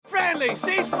Stanley,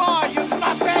 cease fire, you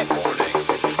nuthead!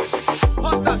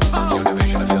 What the fuck? Your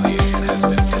division affiliation has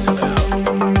been disavowed.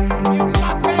 You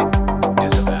nuthead!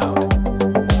 Disavowed.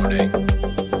 Warning.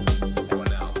 You are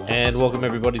now. And welcome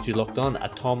everybody to Locked On, a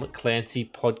Tom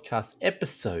Clancy podcast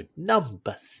episode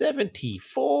number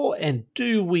 74. And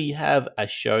do we have a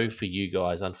show for you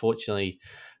guys? Unfortunately,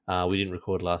 we didn't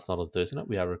record last night on Thursday night.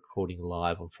 We are recording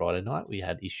live on Friday night. We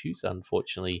had issues.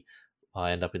 Unfortunately,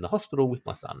 I end up in the hospital with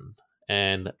my son.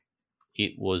 And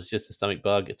it was just a stomach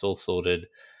bug. It's all sorted.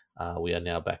 We are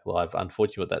now back live.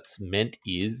 Unfortunately, what that's meant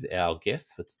is our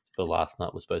guest for last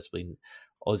night was supposed to be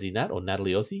Aussie Nat or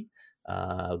Natalie Aussie,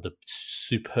 the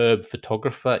superb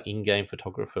photographer, in-game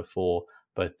photographer for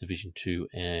both Division 2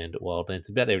 and Wildlands.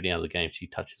 About every now and the game she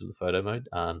touches with the photo mode.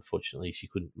 Unfortunately, she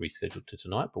couldn't reschedule to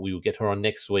tonight, but we will get her on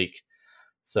next week.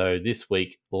 So this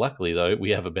week, luckily though,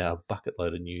 we have about a bucket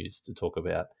load of news to talk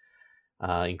about.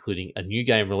 Including a new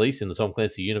game release in the Tom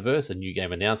Clancy universe, a new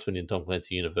game announcement in Tom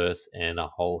Clancy universe, and a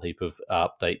whole heap of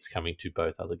updates coming to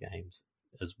both other games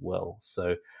as well.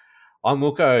 So I'm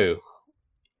Wilco.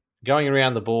 Going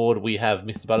around the board, we have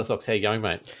Mr. Buttersocks. How you going,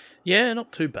 mate? Yeah,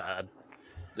 not too bad.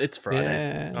 It's Friday.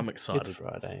 Yeah, I'm excited. It's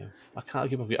Friday. I can't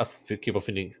keep on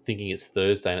thinking it's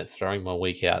Thursday, and it's throwing my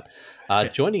week out.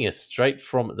 Joining us straight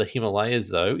from the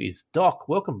Himalayas, though, is Doc.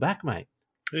 Welcome back, mate.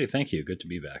 Hey, thank you. Good to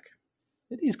be back.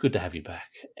 It is good to have you back.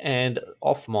 And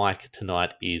off mic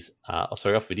tonight is,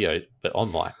 off video, but on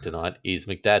mic tonight is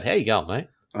McDad. How you going, mate?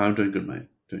 I'm doing good, mate.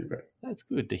 Doing great. That's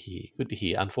good to hear. Good to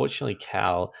hear. Unfortunately,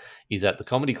 Cal is at the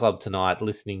comedy club tonight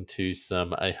listening to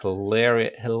some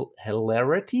hilarity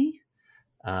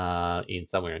in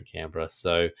somewhere in Canberra.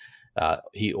 So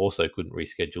he also couldn't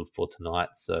reschedule for tonight.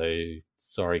 So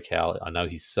sorry, Cal. I know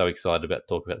he's so excited about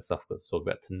talking about the stuff we're going to talk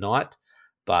about tonight,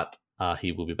 but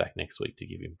he will be back next week to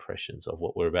give impressions of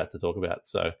what we're about to talk about.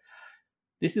 So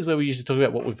this is where we usually talk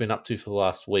about what we've been up to for the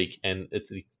last week, and it's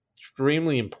an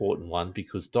extremely important one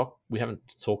because Doc, we haven't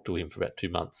talked to him for about 2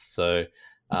 months. So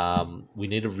we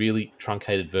need a really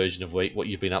truncated version of what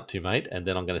you've been up to, mate, and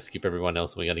then I'm going to skip everyone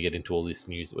else and we're going to get into all this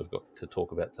news that we've got to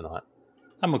talk about tonight.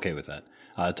 I'm okay with that.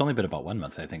 It's only been about 1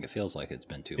 month. I think it feels like it's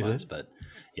been 2 months, but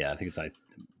yeah, I think it's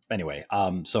Anyway,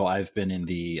 so I've been in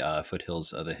the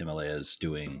foothills of the Himalayas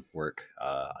doing work.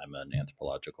 I'm an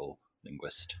anthropological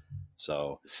linguist.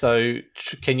 So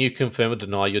can you confirm or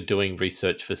deny you're doing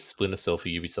research for Splinter Cell for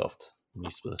Ubisoft? New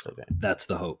Splinter Cell game. that's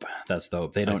the hope.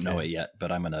 They don't know it yet,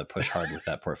 but I'm going to push hard with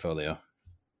that portfolio.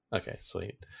 Okay,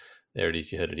 sweet. There it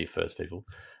is. You heard it here first, people.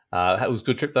 It was a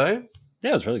good trip, though?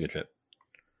 Yeah, it was a really good trip.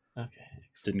 Okay.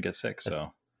 Didn't get sick,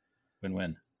 so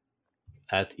win-win.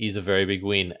 That is a very big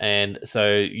win. And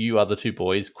so you other two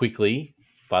boys, quickly,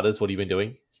 Butters, what have you been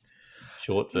doing?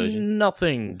 Short version.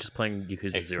 Nothing. Just playing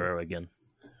Yakuza Excellent. 0 again.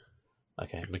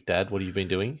 Okay, McDad, what have you been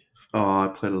doing? Oh, I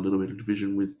played a little bit of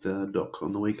Division with Doc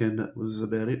on the weekend. That was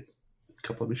about it. A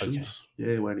couple of missions.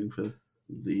 Okay. Yeah, waiting for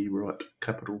the right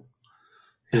Capital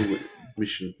Hill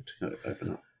mission to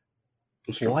open up.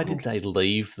 Why did they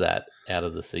leave that out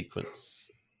of the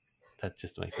sequence? That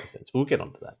just makes no sense. We'll get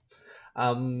on to that.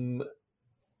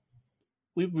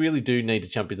 We really do need to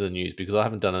jump into the news because I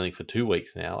haven't done anything for 2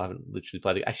 weeks now. I haven't literally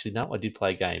played it. Actually, no, I did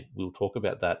play a game. We'll talk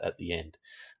about that at the end.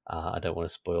 I don't want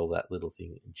to spoil that little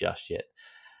thing just yet.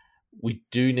 We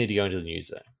do need to go into the news,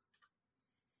 though.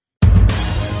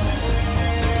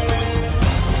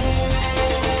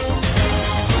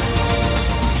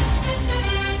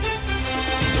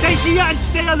 Stay here and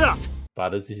stay alert!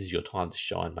 Butters, this is your time to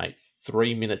shine, mate.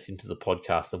 3 minutes into the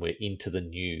podcast and we're into the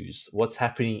news. What's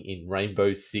happening in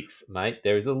Rainbow Six, mate?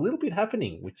 There is a little bit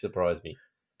happening, which surprised me.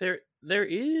 There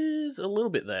is a little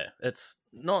bit there. It's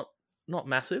not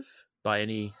massive by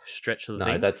any stretch of the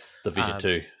thing. No, that's Division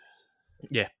 2.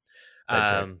 Yeah.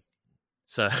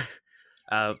 So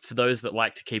for those that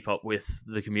like to keep up with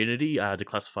the community,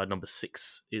 Declassified number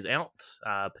 6 is out.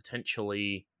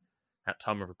 Potentially, at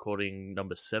time of recording,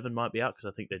 number 7 might be out because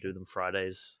I think they do them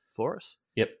Fridays for us.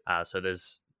 Yep. So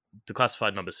there's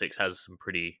Declassified number 6 has some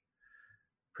pretty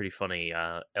funny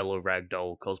Ella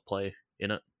Ragdoll cosplay in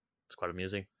it. It's quite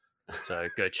amusing. So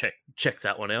go check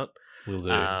that one out. Will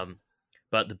do.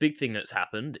 But the big thing that's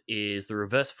happened is the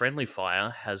reverse friendly fire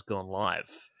has gone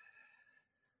live.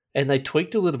 And they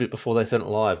tweaked a little bit before they sent it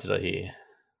live, did I hear?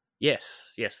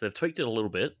 Yes, they've tweaked it a little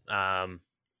bit.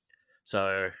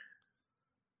 So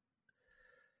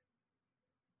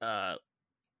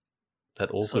that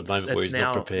awkward moment where he's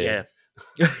now, not prepared.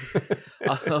 Yeah.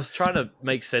 I was trying to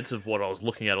make sense of what I was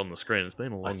looking at on the screen. It's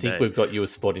been a long day. I think we've got you a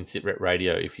spot in Sitrep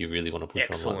Radio if you really want to push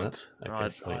Excellent. on like that. Okay,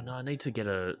 sweet. I need to get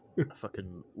a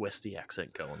fucking Westie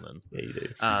accent going then. Yeah, you do.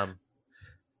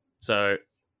 So,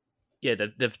 yeah,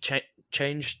 they've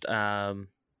changed the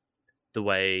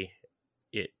way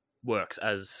it works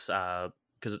as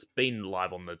because it's been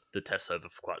live on the test server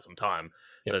for quite some time.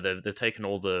 Yep. So they've taken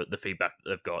all the feedback that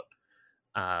they've got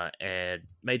and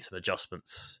made some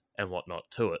adjustments and whatnot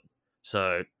to it.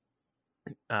 So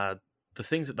the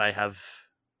things that they have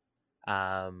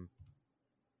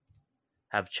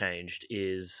changed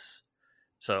is,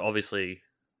 so obviously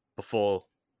before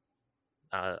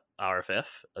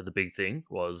RFF, the big thing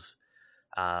was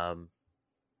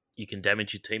you can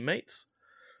damage your teammates.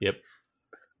 Yep.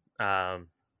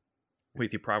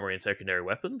 With your primary and secondary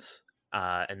weapons,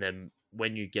 and then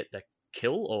when you get the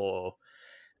kill or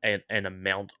an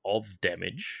amount of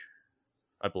damage,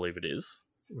 I believe it is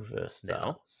Reverse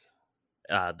now, starts.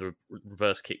 the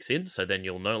reverse kicks in, so then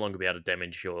you'll no longer be able to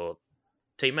damage your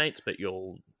teammates, but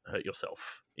you'll hurt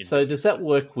yourself. So does that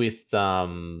work with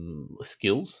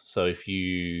skills? So if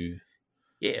you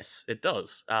Yes, it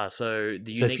does. So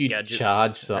the so unique if you gadgets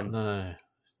charge something, and- no,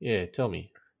 yeah, tell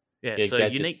me. Yeah, Yeah, so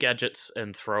gadgets. unique gadgets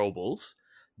and throwables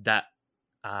that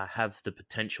have the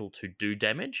potential to do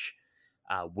damage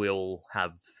will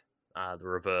have the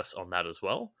reverse on that as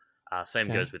well. Same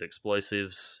Okay. goes with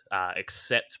explosives,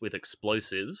 except with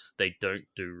explosives, they don't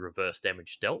do reverse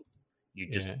damage dealt. You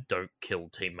just Yeah. don't kill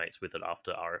teammates with it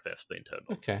after RFF's been turned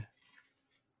on. Okay.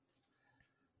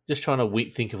 Just trying to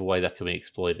think of a way that can be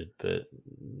exploited, but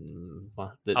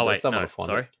Oh wait, someone no, will find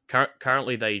sorry. it.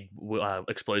 Currently, they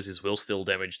explosives will still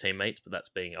damage teammates, but that's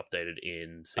being updated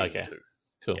in season Okay. 2.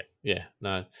 Cool. Yeah.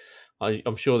 No,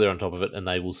 I'm sure they're on top of it, and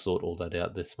they will sort all that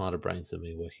out. They're smarter brains than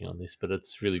me working on this, but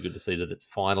it's really good to see that it's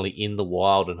finally in the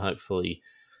wild, and hopefully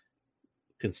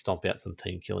can stomp out some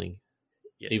team killing.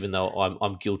 Yes. Even though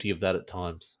I'm guilty of that at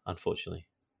times, unfortunately.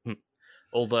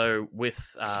 Although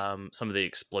with some of the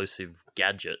explosive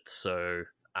gadgets, so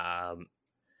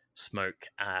Smoke,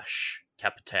 Ash,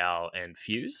 Capitao, and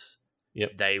Fuse,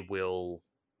 Yep. they will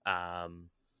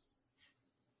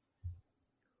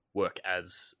work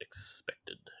as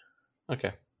expected,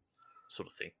 Okay. sort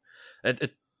of thing.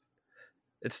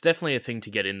 It's definitely a thing to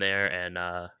get in there and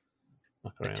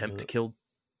Muck around attempt with to it. kill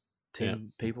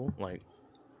team people, like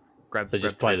grab. So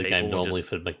just grab play three the game people and normally just-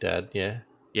 for McDad. Yeah.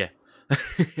 Yeah.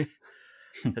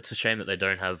 It's a shame that they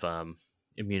don't have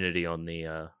immunity on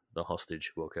the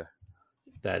hostage walker.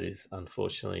 That is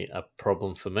unfortunately a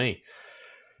problem for me.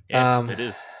 Yes, it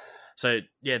is. So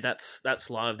yeah, that's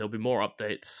live. There'll be more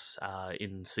updates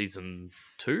in season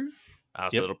 2. So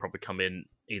Yep. it'll probably come in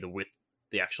either with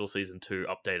the actual season 2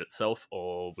 update itself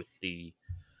or with the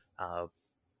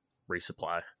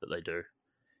resupply that they do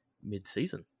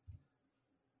mid-season.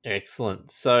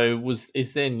 Excellent. So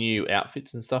is there new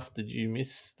outfits and stuff? Did you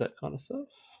miss that kind of stuff?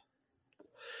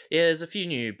 Yeah, there's a few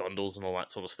new bundles and all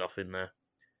that sort of stuff in there.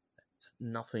 It's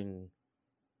nothing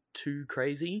too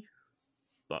crazy,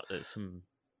 but there's some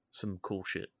cool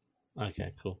shit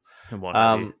Okay, cool. and what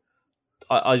have you.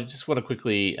 I just want to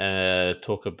quickly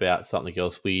talk about something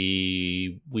else.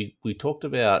 We talked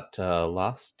about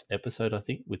last episode, I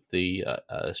think, with the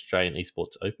Australian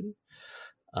Esports Open.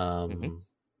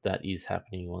 That is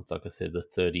happening once, like I said, the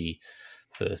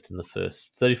 31st and the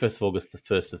 31st of August, the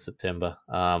 1st of September.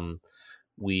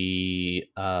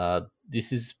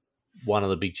 This is one of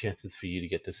the big chances for you to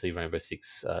get to see Rainbow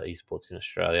Six Esports in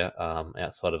Australia,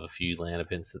 outside of a few LAN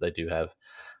events that they do have.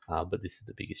 But this is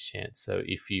the biggest chance. So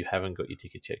if you haven't got your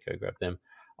tickets yet, go grab them.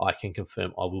 I can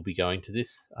confirm I will be going to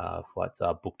this. Flights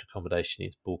are booked, accommodation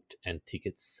is booked, and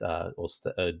tickets or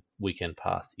weekend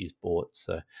pass is bought.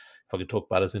 So if I can talk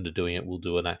Butters into doing it, we'll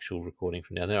do an actual recording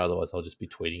from down there. Otherwise, I'll just be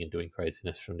tweeting and doing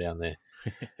craziness from down there.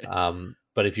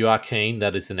 But if you are keen,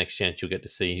 that is the next chance you'll get to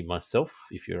see myself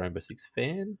if you're a Rainbow Six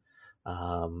fan.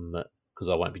 Because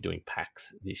I won't be doing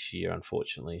PAX this year,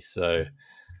 unfortunately. So,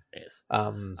 Yes.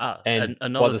 and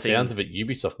another by the thing- sounds of it,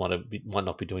 Ubisoft might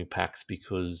not be doing PAX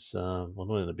because, well,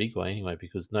 not in a big way anyway,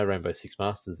 because no Rainbow Six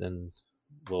Masters, and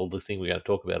well, the thing we're going to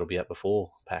talk about will be out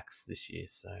before PAX this year.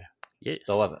 So Yes.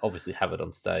 they'll obviously have it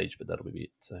on stage, but that'll be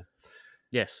it. So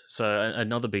Yes. So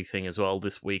another big thing as well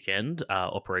this weekend,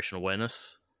 Operation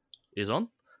Awareness is on.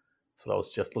 that's what I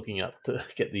was just looking up to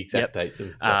get the exact dates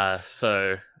and stuff.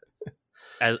 So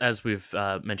as we've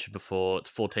mentioned before, it's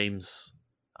 4 teams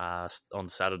on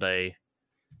Saturday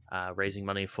raising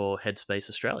money for Headspace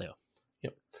Australia.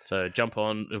 Yep. So jump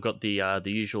on. We've got the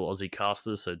usual Aussie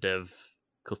casters. So Dev,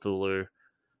 Cthulhu,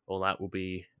 all that will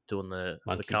be doing the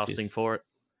Monkey casting Fist. for it.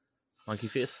 Monkey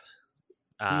Fist.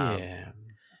 Yeah.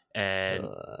 And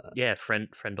yeah, friend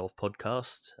of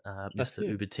podcast, That's Mr. it.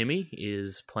 Uber Timmy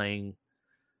is playing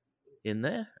in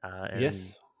there. And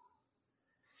Yes.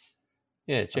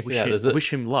 Yeah, check wish it out. him, There's a,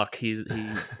 wish him luck.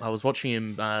 I was watching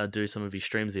him do some of his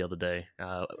streams the other day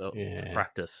for Yeah.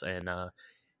 practice, and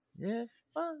yeah,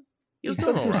 well, he was He's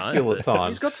doing got all some right. skill at He's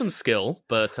times. got some skill,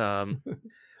 but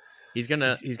he's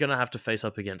gonna have to face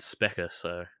up against Specker.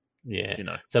 So yeah. you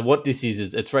know, So what this is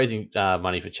it's raising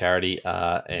money for charity,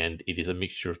 and it is a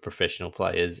mixture of professional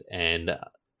players and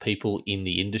people in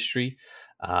the industry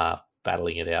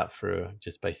battling it out for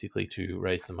just basically to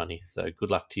raise some money. So good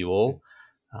luck to you all,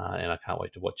 and I can't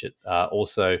wait to watch it.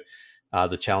 Also,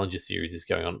 the Challenger Series is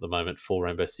going on at the moment for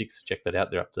Rainbow Six. So check that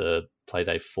out. They're up to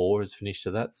Playday 4 has finished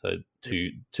to that. So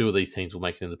two of these teams will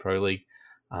make it in the Pro League,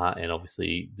 and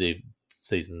obviously the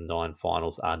Season 9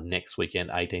 finals are next weekend,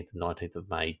 18th and 19th of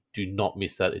May. Do not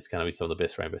miss that. It's going to be some of the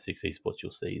best Rainbow Six esports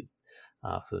you'll see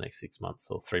for the next 6 months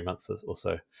or 3 months or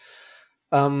so.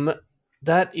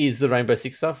 That is the Rainbow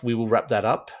Six stuff. We will wrap that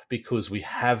up because we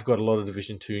have got a lot of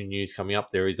Division 2 news coming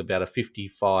up. There is about a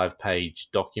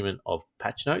 55-page document of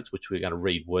patch notes, which we're going to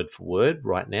read word for word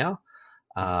right now.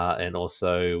 And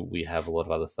also we have a lot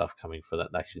of other stuff coming for that.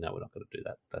 Actually, no, we're not going to do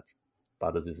that. That's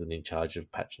Butters isn't in charge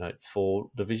of patch notes for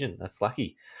Division. That's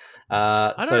lucky.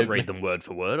 I don't read them word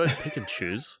for word. I pick and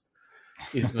choose.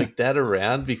 Is McDad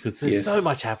around? Because there's Yes. so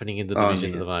much happening in the Oh, Division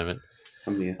yeah. at the moment.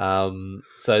 I'm here.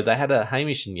 So they had a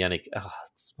Hamish and Yannick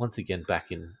once again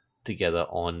back in together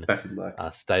on Back in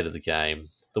black. State of the Game,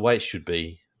 the way it should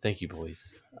be. Thank you,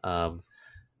 boys.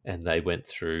 And they went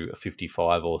through a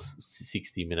 55 or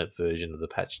 60-minute version of the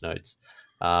patch notes.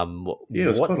 Yeah, it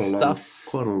was what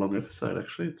quite a long episode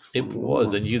actually. It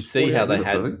was, and you'd see 48 how they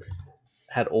minutes, I think.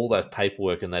 had all that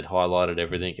paperwork and they'd highlighted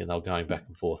everything and they were going back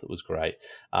and forth. It was great.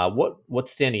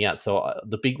 What's standing out? So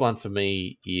the big one for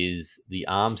me is the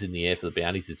arms in the air for the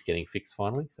bounties is getting fixed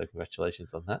finally. So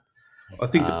congratulations on that. I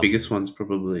think the biggest one's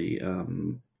probably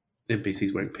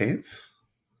NPCs wearing pants.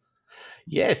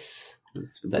 Yes,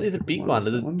 that is a big one.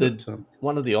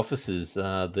 One of the officers,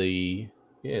 they're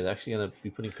actually going to be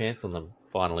putting pants on them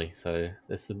finally. So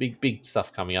there's the big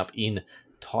stuff coming up in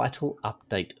Title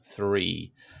Update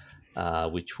 3.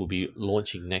 Which will be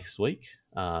launching next week,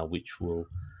 which will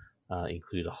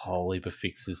include a whole heap of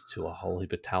fixes to a whole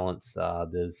heap of talents.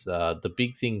 There's the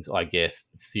big things, I guess,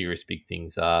 serious big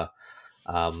things are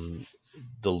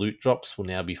the loot drops will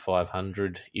now be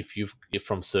 500 if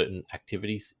from certain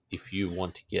activities. If you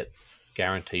want to get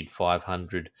guaranteed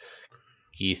 500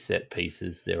 gear set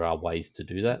pieces, there are ways to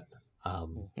do that.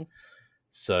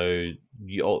 So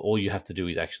all you have to do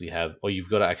is actually have, or you've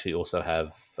got to actually also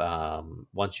have,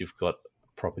 once you've got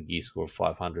a proper gear score of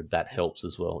 500, that helps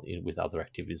as well with other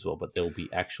activities as well. But there will be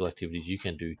actual activities you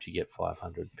can do to get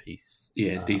 500 piece.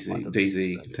 Yeah,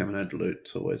 DZ so, contaminated loot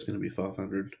is always going to be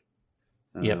 500.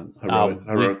 Yep.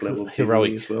 Heroic level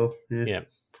heroic PvE as well. Yeah.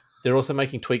 They're also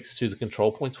making tweaks to the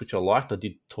control points, which I liked. I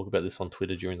did talk about this on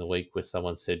Twitter during the week where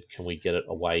someone said, can we get it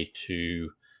a way to,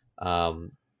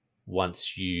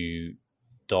 once you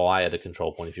die at a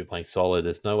control point, if you're playing solo,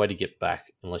 there's no way to get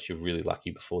back unless you're really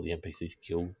lucky before the NPCs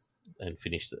kill and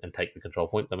finish and take the control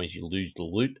point. That means you lose the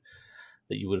loot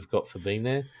that you would have got for being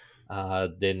there.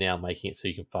 They're now making it so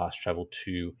you can fast travel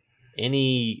to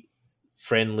any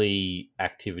friendly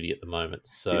activity at the moment.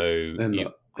 So and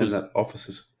that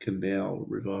officers can now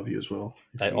revive you as well.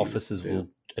 Officers will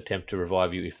attempt to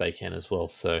revive you if they can as well.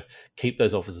 So keep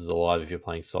those officers alive if you're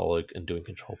playing solo and doing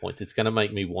control points. It's going to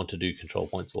make me want to do control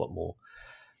points a lot more.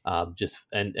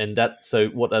 So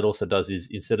what that also does is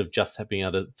instead of just being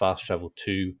able to fast travel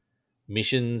to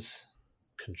missions,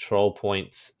 control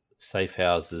points, safe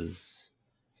houses,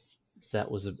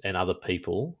 and other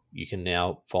people, you can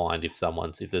now find if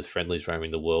there's friendlies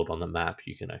roaming the world on the map,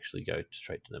 you can actually go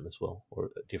straight to them as well, or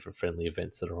different friendly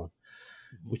events that are on,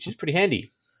 which is pretty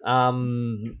handy.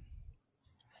 Other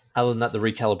than that, the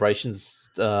recalibrations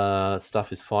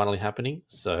stuff is finally happening,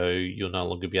 so you'll no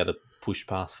longer be able to push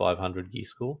past 500 gear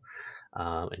score,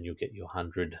 and you'll get your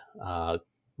 100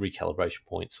 recalibration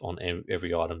points on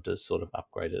every item to sort of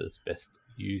upgrade it as best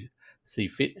you see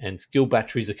fit. And skill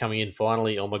batteries are coming in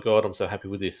finally. Oh my god, I'm so happy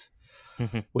with this.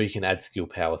 Where you can add skill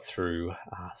power through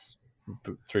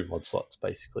mod slots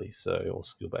basically, or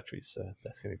skill batteries. So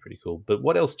that's going to be pretty cool. But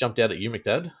what else jumped out at you,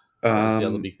 McDad? The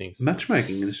other big things.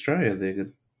 Matchmaking in Australia, they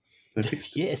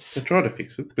fixed it. Yes. They tried to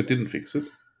fix it, but didn't fix it.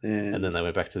 And then they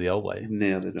went back to the old way.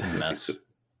 Now they don't fix it.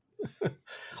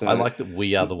 So I like that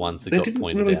we are the ones that got pointed out.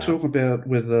 They didn't really talk about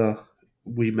whether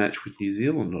we match with New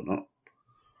Zealand or not.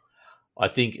 I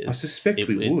think I suspect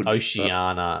we it's would.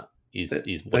 Oceania is what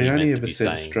they he only meant ever to be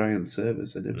said saying. Australian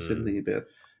servers. They never said anything about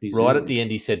New Zealand. Right at the end,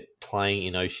 he said playing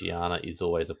in Oceania is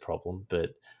always a problem,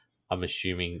 but I'm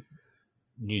assuming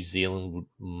New Zealand would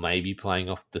maybe playing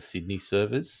off the Sydney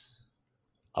servers.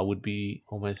 I would be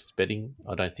almost betting.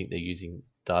 I don't think they're using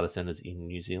data centers in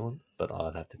New Zealand, but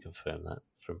I'd have to confirm that.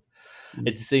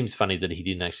 It seems funny that he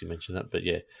didn't actually mention that, but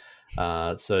yeah.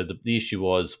 So the issue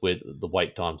was where the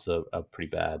wait times are pretty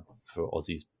bad for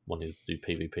Aussies wanting to do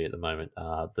PvP at the moment.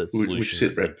 The solution Which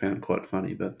Sitrep found quite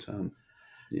funny, but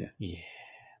yeah,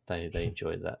 they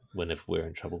enjoy that whenever we're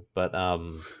in trouble. But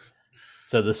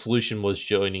so the solution was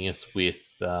joining us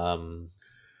with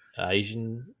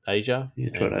Asia. Yeah,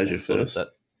 tried Asia first.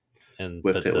 And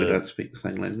Worked out we don't speak the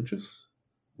same languages.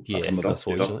 Yes, Some of us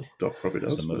do. unfortunately. Doc probably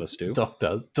does. Some of us do. Doc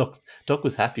does. Doc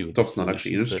was happy with Doc's the not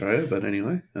actually in solution, Australia, but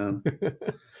anyway.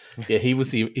 yeah, he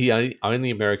was the only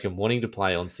American wanting to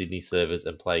play on Sydney servers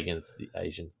and play against the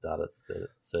Asian data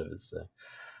servers. So,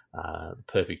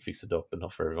 perfect fix for Doc, but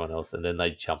not for everyone else. And then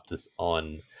they jumped us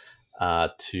on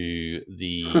to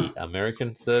the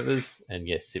American servers. And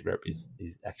yes, Sitrep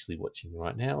is actually watching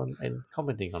right now and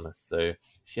commenting on us. So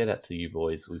shout out to you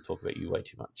boys. We talk about you way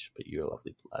too much, but you're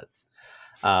lovely lads.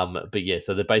 But yeah,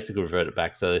 so they basically reverted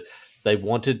back. So they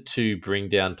wanted to bring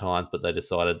down times, but they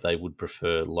decided they would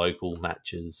prefer local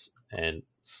matches and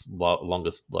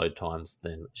longest load times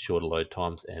than shorter load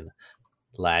times and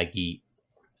laggy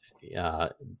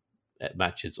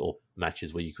matches or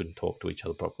matches where you couldn't talk to each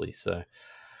other properly. So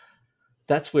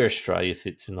that's where Australia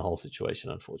sits in the whole situation,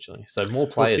 unfortunately. So more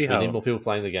players, we need more people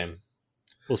playing the game.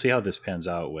 We'll see how this pans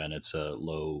out when it's a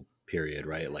low period,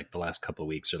 right? Like the last couple of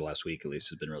weeks or the last week at least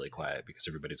has been really quiet because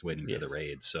everybody's waiting for the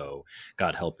raid. So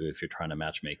God help you if you're trying to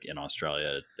matchmake in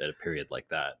Australia at a period like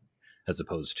that, as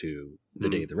opposed to the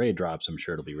day the raid drops. I'm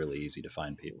sure it'll be really easy to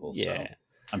find people. Yeah. So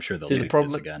I'm sure they'll do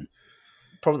this again.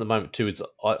 Problem at the moment too is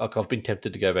I've been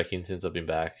tempted to go back in since I've been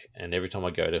back, and every time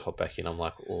I go to hop back in, I'm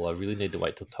like, well, I really need to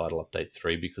wait till Title Update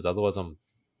 3 because otherwise I'm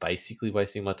basically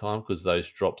wasting my time because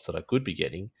those drops that I could be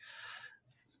getting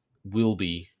will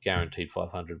be guaranteed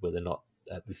 500 where they're not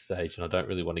at this stage, and I don't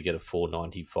really want to get a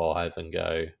 495 and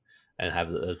go and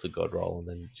have it as a god roll and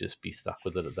then just be stuck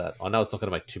with it at that. I know it's not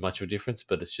going to make too much of a difference,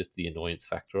 but it's just the annoyance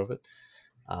factor of it.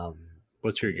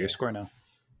 What's your gear score now?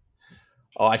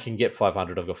 Oh, I can get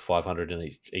 500. I've got 500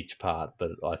 in each part,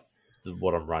 but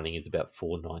what I'm running is about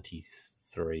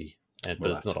 493, but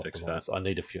it's not optimized. I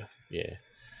need a few. Yeah,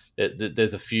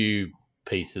 there's a few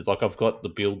pieces. Like I've got the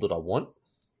build that I want,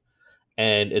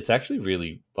 and it's actually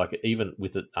really like even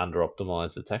with it under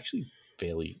optimized, it's actually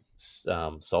fairly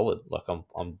solid. Like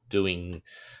I'm doing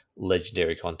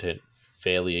legendary content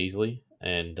fairly easily,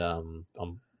 and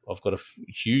I've got a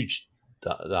huge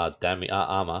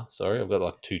armor. Sorry, I've got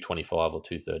like 225 or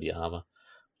 230 armor,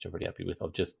 which I'm pretty happy with.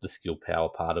 I've just the skill power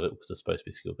part of it because it's supposed to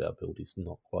be skill power build is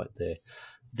not quite there.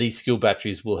 These skill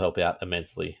batteries will help out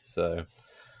immensely, so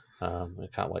I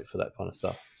can't wait for that kind of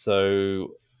stuff.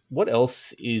 So what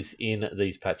else is in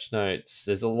these patch notes?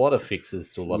 There's a lot of fixes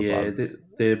to a lot of bugs.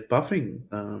 They're buffing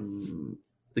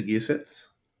the gear sets.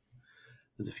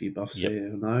 There's a few buffs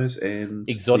there on those, and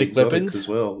exotic weapons as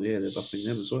well. Yeah, they're buffing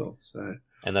them as well. So.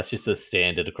 And that's just a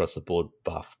standard across the board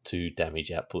buff to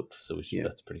damage output. So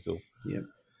that's pretty cool. Yeah.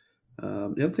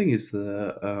 The other thing is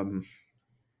the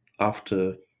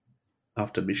after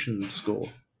mission score.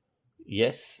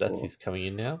 Yes, is coming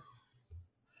in now.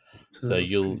 So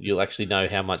you'll actually know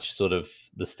how much sort of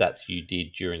the stats you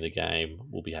did during the game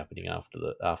will be happening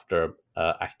after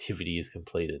activity is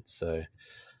completed. So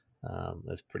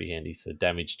that's pretty handy. So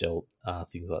damage dealt,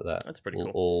 things like that. That's pretty will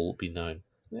cool. all be known.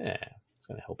 Yeah, it's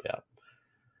going to help out.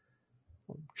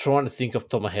 I'm trying to think off the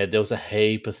top of my head. There was a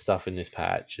heap of stuff in this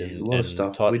patch. There's a lot of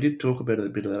stuff. We did talk about a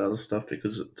bit of that other stuff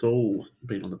because it's all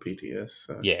been on the PTS.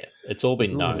 So yeah, it's all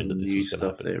been known that this was going to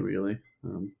happen. There, really.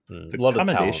 The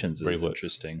accommodations is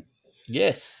interesting.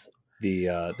 Yes.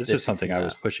 This is something I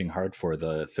was pushing hard for,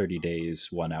 the 30 days,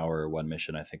 1 hour, one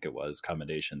mission, I think it was,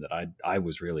 commendation that I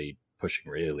was really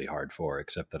pushing really hard for,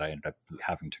 except that I ended up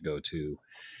having to go to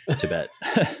Tibet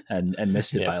and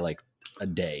missed it by like a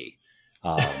day.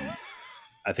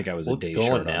 I think I was a day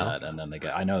short on that, and then they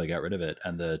got rid of it.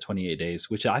 And the 28 days,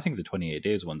 which I think the 28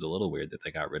 days one's a little weird that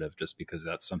they got rid of, just because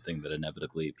that's something that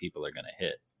inevitably people are going to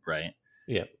hit, right?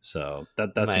 Yeah. So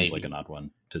that seems like an odd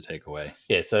one to take away.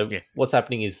 Yeah. So what's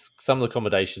happening is some of the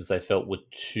accommodations they felt were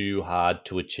too hard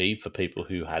to achieve for people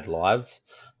who had lives,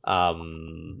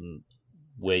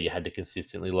 where you had to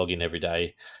consistently log in every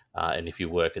day, and if you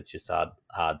work, it's just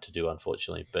hard to do,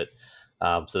 unfortunately. But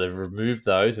so they've removed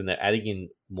those, and they're adding in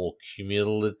more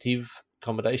cumulative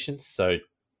accommodations. So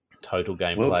total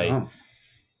gameplay. Well done.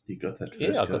 You got that first.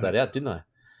 Yeah, I got that out, didn't I?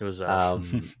 It was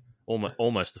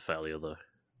almost a failure, though.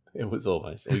 It was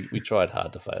almost. We tried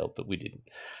hard to fail, but we didn't.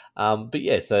 But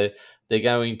yeah, so they're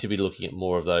going to be looking at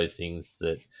more of those things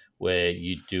that where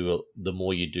you do the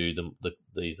more you do,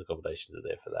 these accommodations are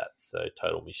there for that. So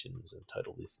total missions and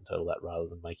total this and total that, rather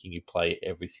than making you play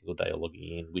every single day or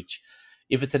logging in. Which,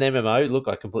 if it's an MMO, look,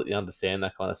 I completely understand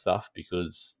that kind of stuff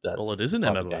because that's Well, it is the an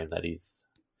type MMO. of game that is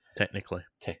Technically.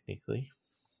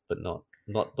 but not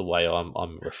the way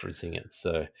I'm referencing it.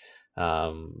 So,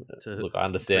 look, I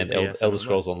understand 3DS Elder MMO.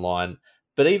 Scrolls Online,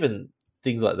 but even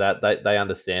things like that, they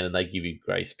understand and they give you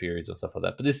grace periods and stuff like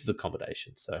that. But this is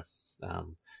accommodation, so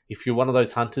if you're one of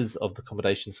those hunters of the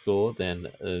accommodation score, then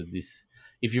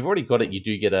if you've already got it, you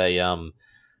do get a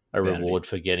reward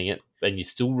for getting it, and you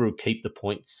still will keep the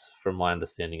points, from my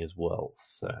understanding as well.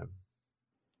 So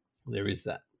there is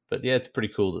that. But yeah, it's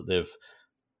pretty cool that they've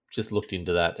just looked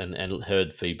into that and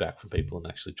heard feedback from people and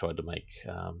actually tried to make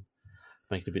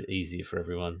it a bit easier for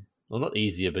everyone. Well, not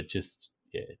easier, but just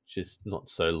not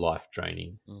so life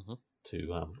draining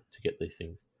to get these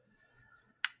things.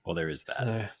 Well, there is that.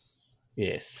 So,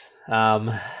 yes.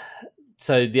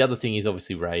 So the other thing is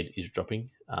obviously Raid is dropping.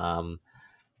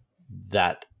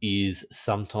 That is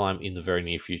sometime in the very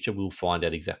near future. We'll find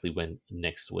out exactly when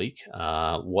next week.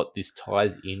 What this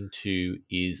ties into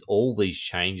is all these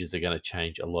changes are going to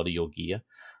change a lot of your gear.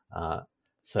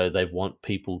 So they want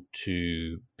people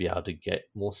to be able to get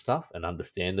more stuff and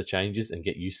understand the changes and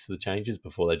get used to the changes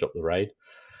before they drop the Raid,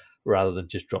 rather than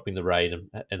just dropping the Raid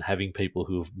and having people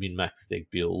who have min-maxed their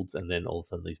builds, and then all of a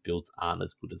sudden these builds aren't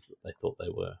as good as they thought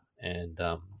they were. And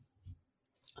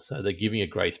so they're giving a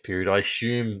grace period. I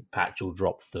assume patch will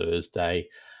drop Thursday,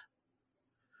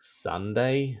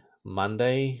 Sunday,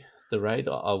 Monday, the Raid.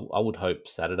 I would hope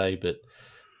Saturday, but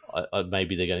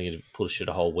maybe they're going to push it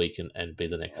a whole week and be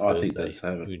the next Thursday. I think they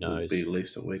say it Who will knows? be at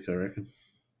least a week, I reckon.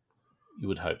 You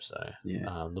would hope so.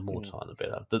 Yeah. The more time, the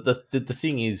better. The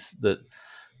thing is that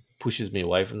pushes me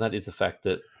away from that is the fact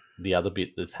that the other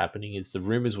bit that's happening is the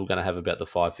rumors we're going to have about the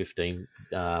 515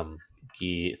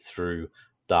 gear through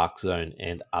Dark Zone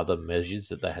and other measures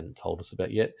that they hadn't told us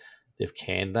about yet. They've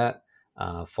canned that.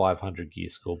 500 gear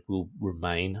score will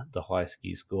remain the highest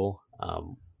gear score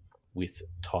with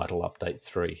Title Update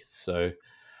 3. So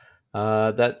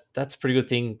that's a pretty good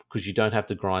thing because you don't have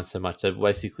to grind so much. They've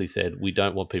basically said we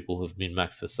don't want people who've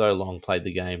min-maxed for so long, played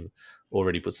the game,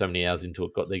 already put so many hours into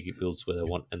it, got their builds where they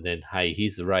want, and then, hey,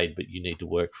 here's the Raid, but you need to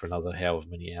work for another however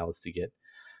many hours to get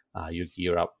your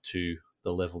gear up to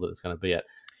the level that it's going to be at,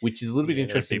 which is a little bit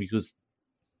interesting because...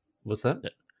 What's that?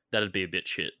 That'd be a bit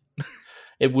shit.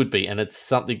 It would be, and it's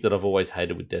something that I've always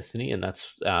hated with Destiny, and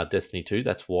that's Destiny 2.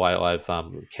 That's why I've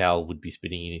Cal would be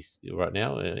spinning in his right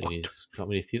now in his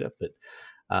comedy theatre, but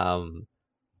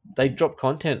they drop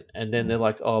content, and then they're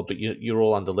like, "Oh, but you're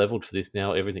all under leveled for this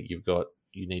now. Everything you've got,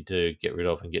 you need to get rid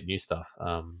of and get new stuff."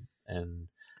 And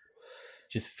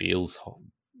just feels,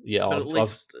 yeah. But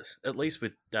at least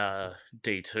with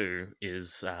D2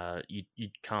 is you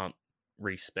can't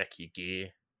respec your gear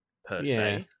per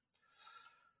se.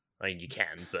 I mean, you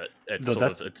can, but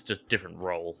it's just different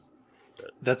role.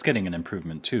 That's getting an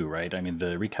improvement too, right? I mean,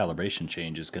 the recalibration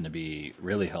change is going to be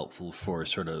really helpful for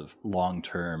sort of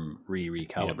long-term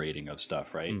recalibrating of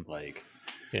stuff, right?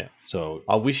 So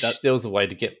I wish there was a way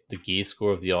to get the gear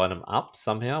score of the item up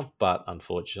somehow, but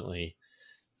unfortunately,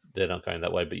 they're not going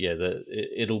that way. But yeah,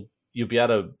 you'll be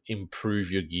able to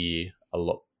improve your gear a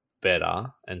lot better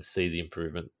and see the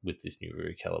improvement with this new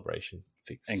recalibration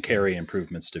fix and carry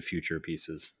improvements to future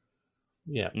pieces.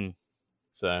 Yeah.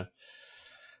 So,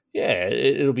 yeah,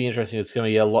 it'll be interesting. It's going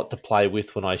to be a lot to play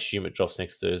with when I assume it drops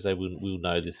next Thursday. We'll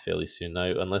know this fairly soon,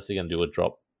 though, unless they're going to do a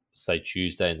drop, say,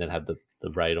 Tuesday and then have the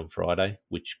Raid on Friday,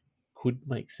 which could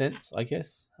make sense, I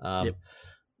guess.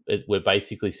 We're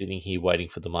basically sitting here waiting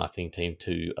for the marketing team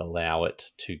to allow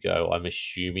it to go. I'm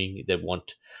assuming they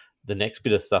want the next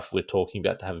bit of stuff we're talking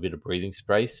about to have a bit of breathing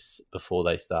space before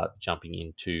they start jumping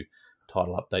into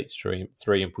Title Updates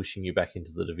 3 and pushing you back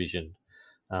into the division.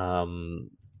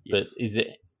 But is there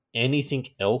anything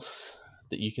else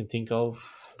that you can think of,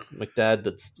 McDad,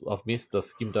 that's I've missed or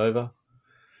skimmed over?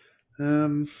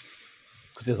 Because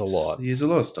there's a lot. There's a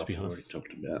lot of stuff be we've already honest.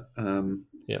 talked about.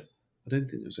 Yep. I don't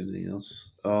think there's anything else.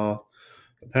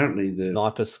 Apparently the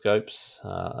Sniper scopes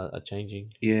are changing.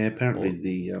 Yeah, apparently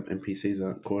the NPCs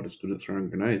aren't quite as good at throwing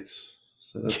grenades.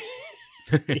 So that's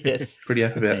Yes. pretty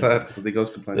happy about that because the guys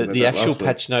complained about The that actual last week.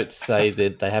 patch notes say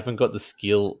that they haven't got the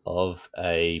skill of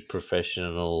a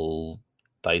professional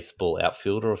baseball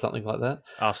outfielder or something like that.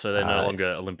 Oh, so they're no longer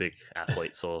Olympic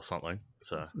athletes or something.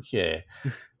 So Yeah.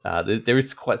 There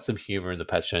is quite some humor in the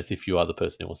patch notes if you are the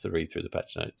person who wants to read through the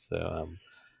patch notes. So,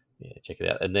 yeah, check it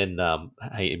out. And then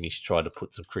Hamish tried to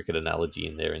put some cricket analogy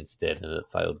in there instead, and it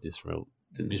failed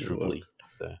miserably.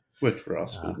 So Worked for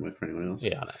us, wouldn't work for anyone else.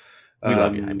 Yeah, I know. We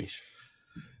love you, Hamish.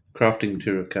 Crafting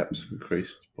material caps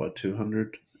increased by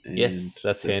 200. And Yes,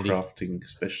 that's the handy. crafting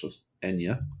specialist,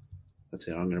 Anya, that's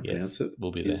how I'm going to Yes, pronounce it,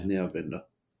 will be is there. now vendor.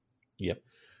 Yep,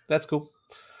 that's cool.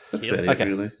 That's Yep. about Okay. it,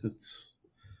 really.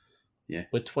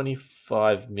 We're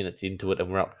 25 minutes into it,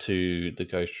 and we're up to the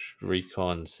Ghost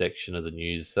Recon section of the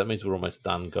news. That means we're almost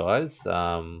done, guys.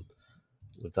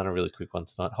 We've done a really quick one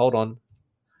tonight. Hold on.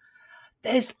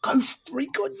 There's Ghost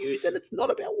Recon news, and it's not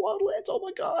about Wildlands. Oh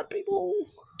my god, people!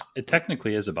 It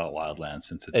technically is about Wildlands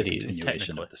since it's It a is, continuation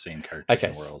technically. of the same characters Okay.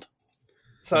 in the world.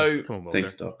 So Come on, Mulder.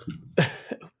 Thanks, Doc.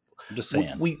 I'm just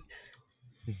saying.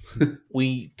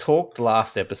 we talked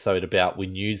last episode about we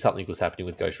knew something was happening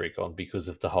with Ghost Recon because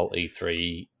of the whole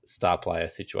E3 star player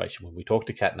situation. When we talked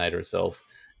to Catnator herself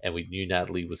and we knew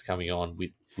Natalie was coming on,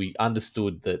 we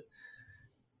understood that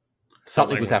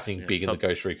something was happening big in the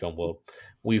Ghost Recon world.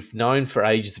 We've known for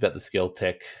ages about the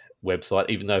Skeltech website,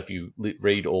 even though if you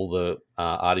read all the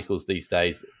articles these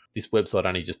days, this website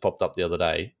only just popped up the other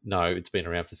day. No, it's been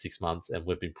around for 6 months and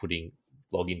we've been putting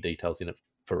login details in it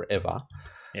forever.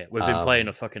 Yeah, we've been playing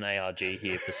a fucking ARG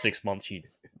here for 6 months, you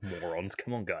morons.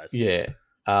 Come on, guys. Yeah.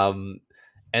 And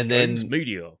then Games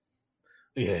Media.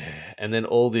 yeah, and then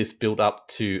all this built up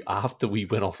to after we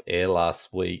went off air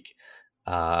last week.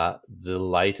 The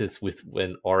latest with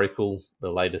when Oracle,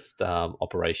 the latest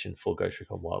operation for Ghost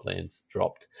Recon Wildlands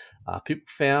dropped, people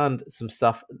found some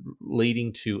stuff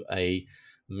leading to a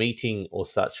meeting or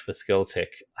such for Skeltech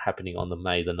happening on the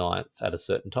May the 9th at a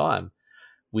certain time,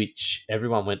 which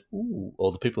everyone went, ooh,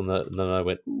 or the people in the know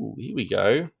went, ooh, here we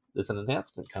go, there's an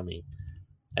announcement coming.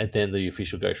 And then the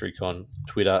official Ghost Recon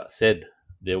Twitter said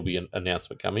there will be an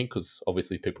announcement coming because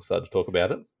obviously people started to talk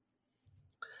about it.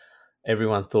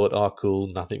 Everyone thought, oh, cool,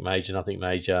 nothing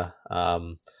major.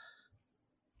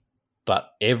 But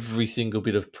every single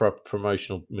bit of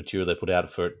promotional material they put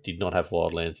out for it did not have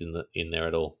Wildlands in there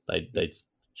at all. They'd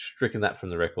stricken that from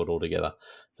the record altogether.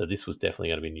 So this was definitely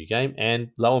going to be a new game. And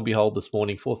lo and behold, this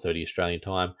morning, 4:30 Australian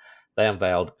time, they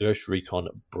unveiled Ghost Recon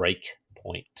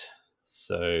Breakpoint.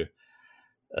 So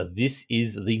this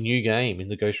is the new game in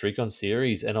the Ghost Recon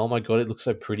series, and oh my god, it looks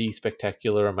so pretty,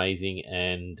 spectacular, amazing,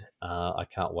 and I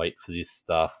can't wait for this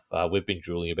stuff. We've been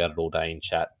drooling about it all day in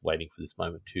chat, waiting for this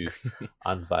moment to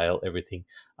unveil everything.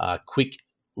 Quick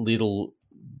little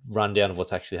rundown of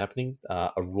what's actually happening.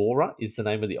 Aurora is the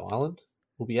name of the island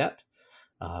we'll be at,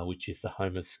 which is the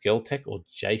home of Skeltech, or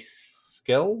Jace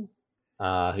Skell,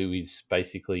 who is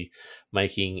basically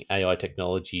making AI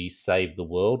technology save the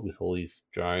world with all these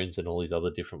drones and all these other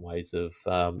different ways of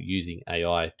using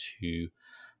AI to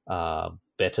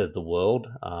better the world.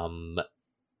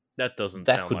 That doesn't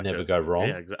that sound could like never it. go wrong.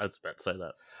 Yeah, I was about to say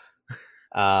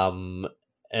that.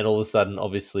 And all of a sudden,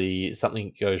 obviously,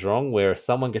 something goes wrong where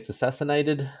someone gets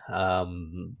assassinated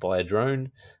by a drone,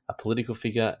 a political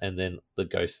figure, and then the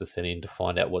ghosts are sent in to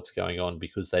find out what's going on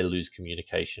because they lose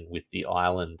communication with the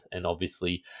island. And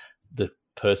obviously, the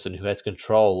person who has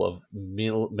control of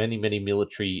many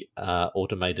military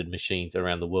automated machines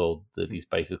around the world that is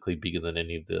basically bigger than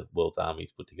any of the world's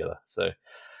armies put together. So,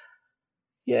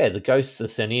 yeah, the ghosts are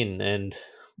sent in, and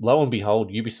lo and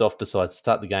behold, Ubisoft decides to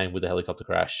start the game with a helicopter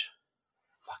crash.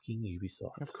 Fucking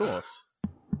Ubisoft. Of course.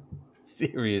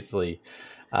 Seriously.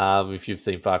 If you've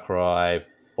seen Far Cry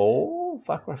 4,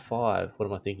 Far Cry 5, what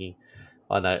am I thinking?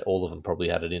 I know all of them probably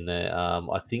had it in there.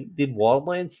 I think, did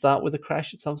Wildlands start with a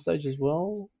crash at some stage as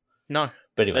well? No.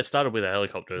 But anyway. It started with a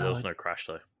helicopter. There was no crash,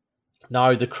 though.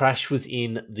 No, the crash was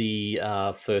in the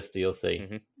first DLC.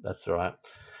 Mhm. That's right.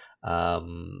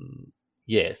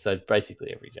 Yeah, so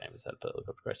basically every game has had a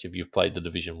helicopter crash. If you've played the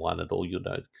Division 1 at all, you'll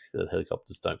know that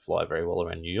helicopters don't fly very well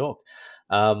around New York.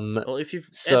 Well, if you've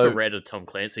ever read a Tom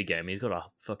Clancy game, he's got a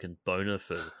fucking boner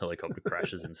for helicopter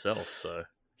crashes himself.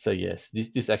 So yes,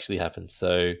 this actually happened.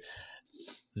 So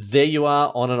there you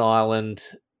are on an island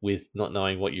with not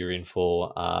knowing what you're in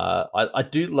for. I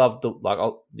do love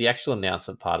the actual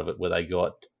announcement part of it where they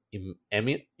got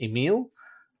Emil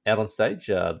out on stage,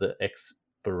 the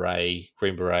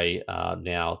Green Beret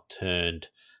now turned,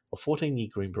 or 14-year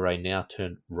Green Beret now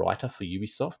turned writer for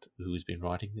Ubisoft, who has been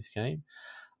writing this game,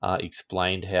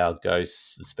 explained how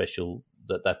Ghosts, the special,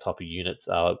 that type of units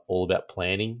are all about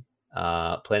planning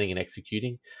and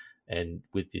executing. And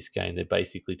with this game, they're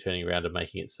basically turning around and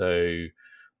making it so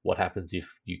what happens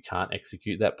if you can't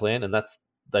execute that plan. And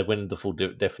they went into the full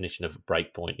definition of a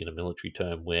breakpoint in a military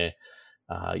term where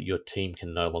your team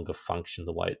can no longer function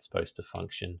the way it's supposed to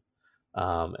function.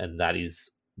 And that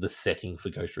is the setting for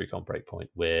Ghost Recon Breakpoint,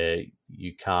 where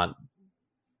you can't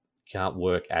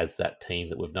work as that team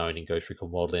that we've known in Ghost Recon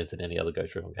Wildlands and any other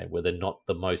Ghost Recon game, where they're not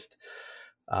the most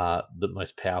the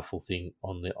most powerful thing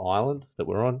on the island that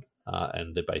we're on,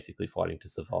 and they're basically fighting to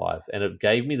survive. And it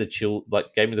gave me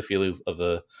the feelings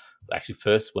of actually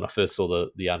first when I first saw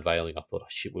the unveiling, I thought, oh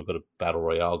shit, we've got a battle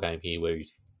royale game here where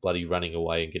he's bloody running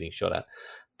away and getting shot at.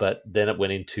 But then it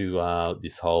went into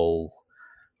this whole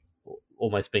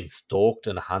almost being stalked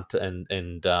and hunted, and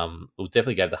it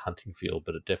definitely gave the hunting feel,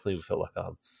 but it definitely felt like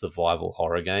a survival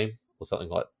horror game or something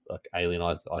like Alien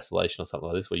Isolation or something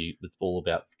like this, where it's all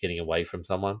about getting away from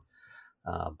someone.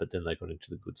 But then they got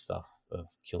into the good stuff of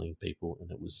killing people,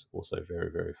 and it was also very,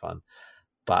 very fun.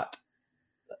 But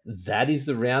that is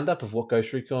the roundup of what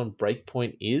Ghost Recon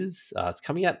Breakpoint is. It's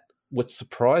coming out, what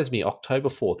surprised me, October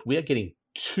 4th. We are getting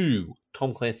 2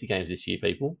 Tom Clancy games this year,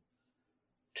 people.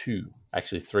 2,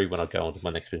 actually 3 when I go on to my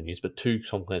next bit of news, but 2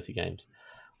 Tom Clancy games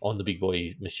on the big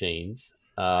boy machines.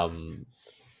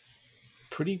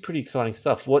 Pretty exciting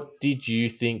stuff. What did you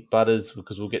think, Butters?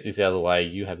 Because we'll get this out of the way.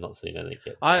 You have not seen anything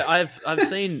yet. I've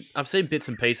seen bits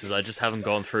and pieces. I just haven't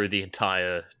gone through the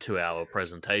entire 2-hour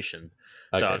presentation.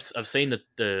 So Okay. I've seen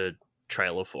the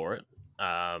trailer for it.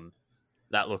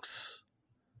 That looks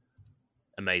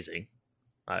amazing.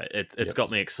 It's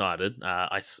got me excited.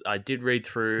 I did read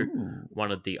through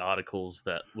one of the articles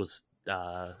that was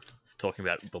talking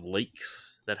about the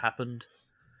leaks that happened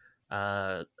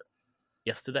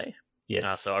yesterday.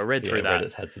 Yes. So I read through that.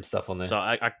 Reddit had some stuff on there. So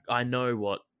I know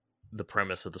what the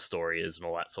premise of the story is and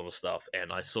all that sort of stuff,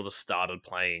 and I sort of started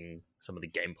playing some of the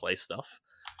gameplay stuff.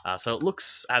 So it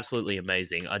looks absolutely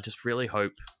amazing. I just really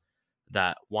hope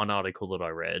that one article that I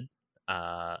read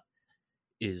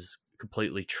is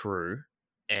completely true,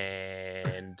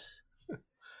 and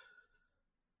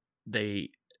the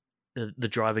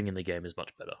driving in the game is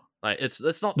much better. Like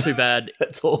it's not too bad.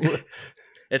 That's all.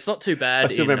 It's not too bad. I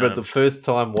still remember the first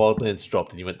time Wildlands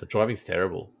dropped, and you went, "The driving's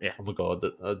terrible." Yeah. Oh my god,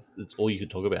 it's all you could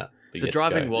talk about. But the yes,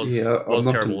 driving go. was I'm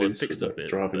not terrible. It convinced fixed with a that bit.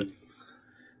 driving.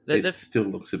 But It still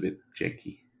looks a bit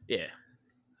janky. yeah,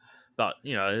 but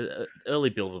you know, early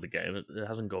build of the game, it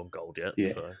hasn't gone gold yet. Yeah.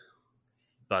 So.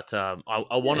 But I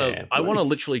want to Yeah, I want to please.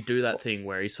 literally do that thing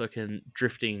where he's fucking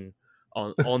drifting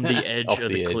on the edge Off of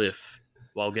the the edge. cliff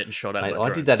while getting shot at. Mate, by I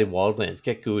did that drones. in Wildlands.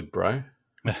 Get good, bro.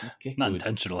 Get Not good.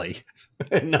 intentionally.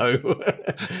 No.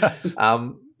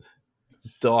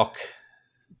 Doc,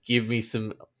 give me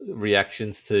some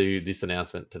reactions to this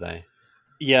announcement today.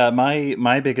 Yeah,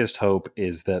 my biggest hope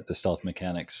is that the stealth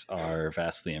mechanics are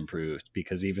vastly improved,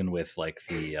 because even with like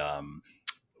the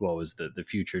what was the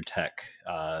future tech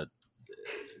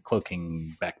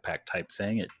cloaking backpack type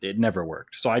thing, it never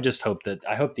worked. So I hope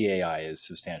the AI is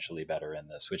substantially better in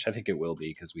this, which I think it will be,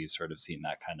 because we've sort of seen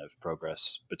that kind of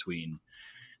progress between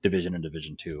Division and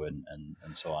Division 2 and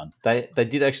so on. They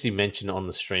did actually mention on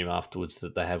the stream afterwards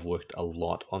that they have worked a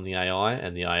lot on the AI,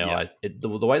 and the AI, the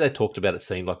way they talked about it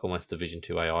seemed like almost Division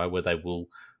 2 AI, where they will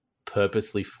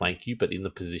purposely flank you, but in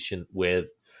the position where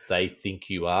they think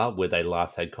you are, where they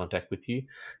last had contact with you.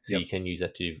 So you can use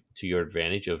that to your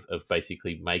advantage of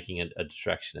basically making a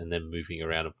distraction and then moving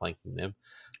around and flanking them.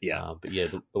 Yeah. But yeah,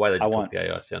 the way they talk the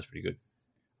AI sounds pretty good.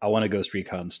 I want a Ghost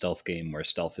Recon stealth game where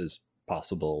stealth is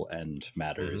possible and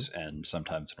matters, and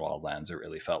sometimes in Wildlands it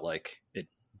really felt like it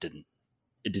didn't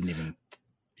even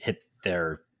hit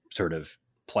their sort of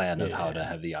plan of how to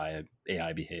have the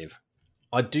AI behave.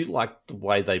 I do like the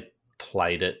way they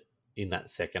played it in that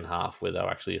second half, where they were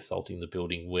actually assaulting the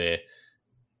building, where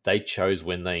they chose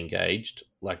when they engaged.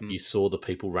 Like you saw the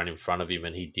people run in front of him,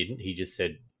 and he didn't. He just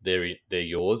said, "They're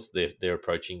yours. They're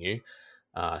approaching you."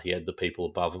 He had the people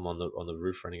above him on the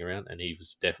roof running around, and he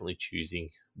was definitely choosing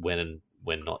when and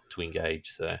when not to engage.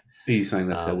 So, Are you saying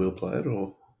that's how we'll play it,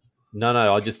 or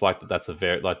no? I just like that. That's a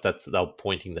very they were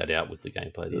pointing that out with the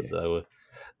gameplay that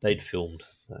they'd filmed.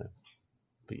 So,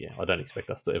 but yeah, I don't expect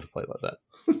us to ever play like that.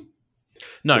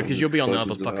 No, because you'll be on the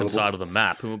other Explosions fucking available. side of the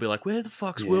map, and we'll be like, "Where the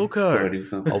fuck's Wilco?" exploding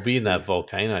something. I'll be in that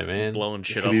volcano, man. Blowing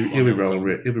shit He'll up. be, on he'll be the rolling.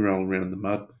 other side. He'll be rolling around in the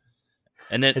mud.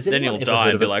 And then Has he'll anyone ever die heard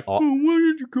and of be it? like, Oh. "Oh, why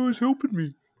aren't you guys helping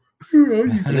me?"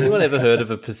 Has anyone ever heard of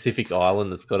a Pacific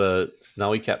island that's got a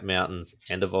snowy capped mountains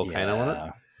and a volcano on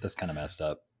it? That's kind of messed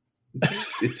up.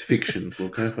 It's fiction,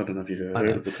 okay? I don't know if you've ever I heard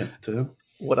know. of the term.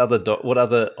 What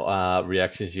other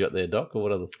reactions you got there, Doc, or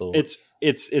what other thoughts?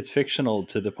 It's fictional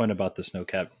to the point about the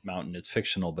snow-capped mountain. It's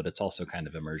fictional, but it's also kind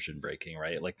of immersion breaking,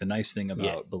 right? Like the nice thing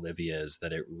about Bolivia is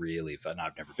that it really felt, and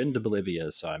I've never been to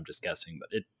Bolivia, so I'm just guessing,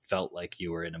 but it felt like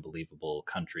you were in a believable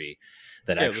country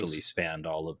that actually spanned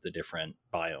all of the different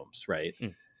biomes, right?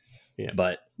 Yeah.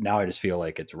 But now I just feel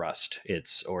like it's Rust.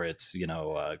 It's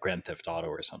Grand Theft Auto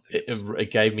or something.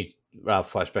 It gave me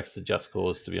flashbacks to Just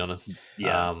Cause, to be honest.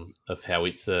 Yeah. Of how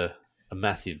it's a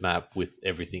massive map with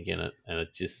everything in it, and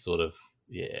it just sort of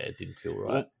yeah, it didn't feel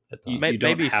right at the You, time. you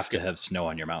don't Maybe have to have snow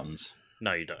on your mountains.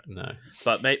 No, you don't. No.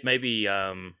 But maybe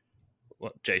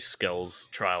Jace Skell's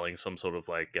trialing some sort of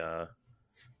like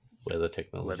Weather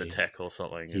technology. weather tech or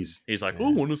something. and He's- he's like, yeah.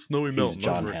 oh, on a snowy He's mountain.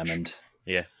 John I'm rich." Hammond.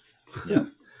 Yeah.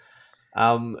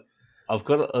 I've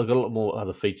got a lot more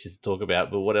other features to talk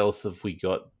about, but what else have we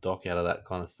got, Doc, out of that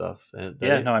kind of stuff? And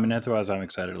Yeah, no, I mean, otherwise I'm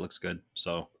excited. It looks good.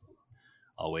 So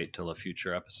I'll wait till a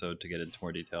future episode to get into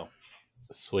more detail.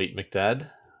 Sweet McDad.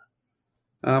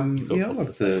 Yeah, I What's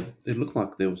like the it looked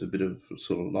like there was a bit of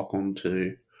sort of lock on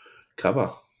to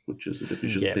cover, which is a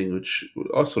division Yeah. thing, which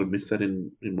I sort of missed that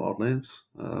in Wildlands.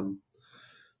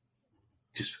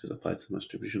 Just because I played so much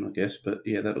division, I guess. But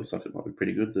yeah, that looks like it might be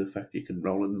pretty good. The fact you can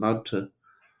roll in mud to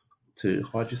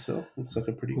hide yourself looks like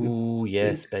a pretty good. Ooh,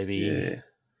 yes, baby. Yeah.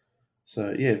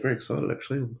 So yeah, very excited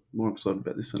actually. I'm more excited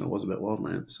about this than I was about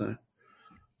Wildlands. So looking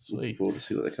Sweet. forward to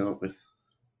see what they come up with,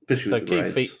 especially So with the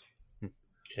raids.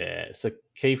 Yeah, so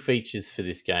key features for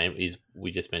this game is,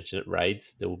 we just mentioned it,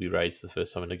 raids. There will be raids for the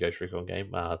first time in a Ghost Recon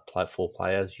game. Play 4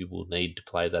 players. You will need to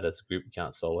play that as a group. You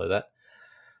can't solo that.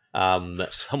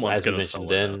 Someone's as we going to mentioned solo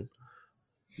then,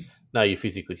 no, you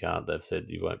physically can't. They've said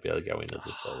you won't be able to go in as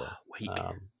a solo Weak.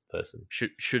 person.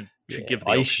 Should Yeah, give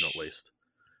the I option at least.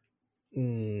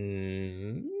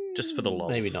 Just for the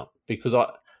lols. Maybe not, because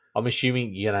I'm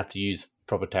assuming you're gonna have to use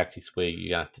proper tactics where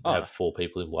you have to have 4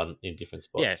 people in different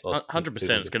spots. Yeah, or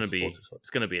 100%. It's going to different be spots. it's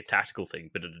going to be a tactical thing,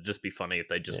 but it'd just be funny if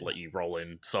they just let you roll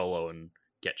in solo and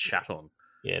get shat on.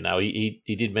 Yeah, no, he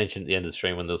did mention at the end of the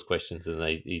stream when there was questions, and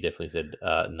he definitely said,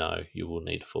 no, you will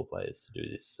need 4 players to do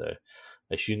this. So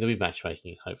I assume there'll be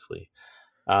matchmaking, hopefully.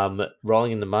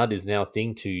 Rolling in the mud is now a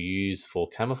thing to use for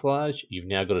camouflage. You've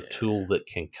now got a tool that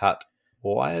can cut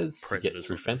wires to get Predators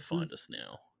through not gonna find fences. us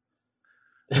now.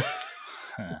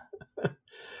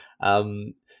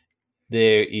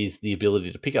 There is the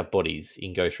ability to pick up bodies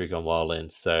in Ghost Recon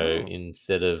Wildlands. So Oh.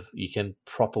 instead of, you can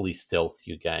properly stealth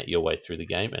your way through the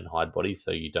game and hide bodies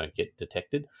so you don't get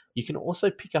detected. You can also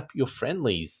pick up your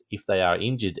friendlies if they are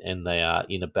injured and they are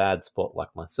in a bad spot,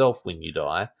 like myself. When you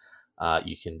die,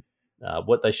 you can.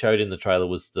 What they showed in the trailer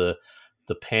was the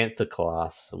Panther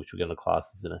class, which we're going to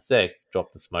classes in a sec.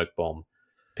 Dropped a smoke bomb,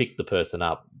 picked the person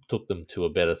up, took them to a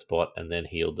better spot, and then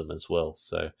healed them as well.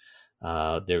 So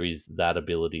there is that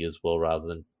ability as well, rather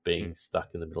than being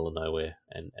stuck in the middle of nowhere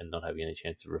and not having any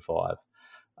chance to revive.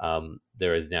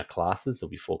 There is now classes.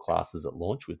 There'll be 4 classes at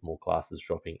launch, with more classes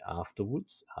dropping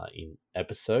afterwards in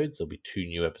episodes. There'll be 2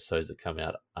 new episodes that come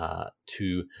out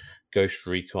to Ghost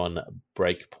Recon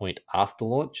Breakpoint after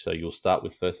launch. So you'll start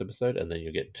with first episode, and then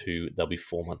you'll get 2. They'll be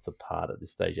 4 months apart at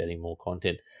this stage, adding more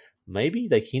content. Maybe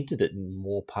they hinted at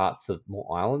more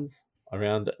islands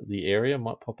around the area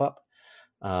might pop up.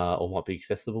 Or might be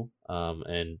accessible,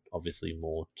 and obviously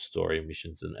more story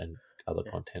missions and other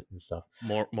content and stuff.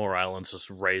 More islands just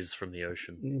raised from the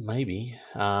ocean. Maybe.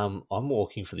 I'm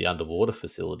walking for the underwater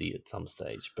facility at some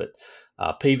stage, but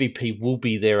PvP will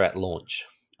be there at launch.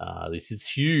 This is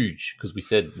huge, because we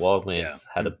said Wildlands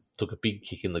took a big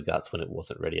kick in the guts when it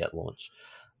wasn't ready at launch.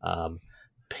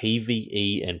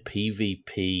 PvE and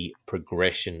PvP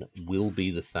progression will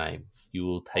be the same. You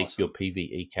will take your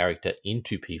PvE character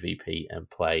into PvP and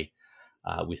play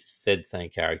with said same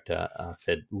character,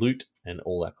 said loot, and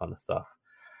all that kind of stuff.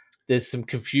 There's some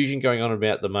confusion going on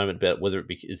about the moment about whether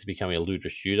it's becoming a loot or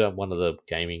shooter. One of the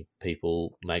gaming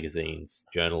people, magazines,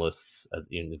 journalists, as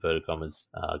in inverted commas,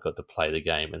 got to play the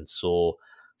game and saw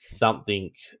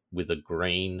something with a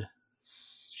green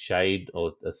shade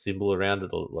or a symbol around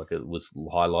it, or like it was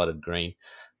highlighted green,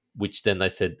 which then they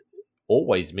said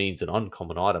always means an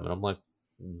uncommon item. And I'm like,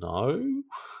 no.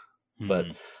 But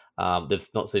they've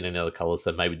not seen any other colors,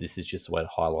 so maybe this is just a way to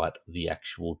highlight the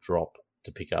actual drop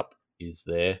to pick up is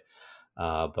there.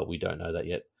 But we don't know that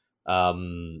yet.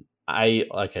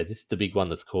 Okay, this is the big one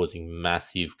that's causing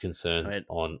massive concerns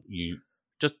on you.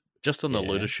 Just on the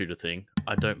looter shooter thing,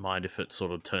 I don't mind if it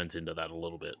sort of turns into that a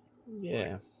little bit.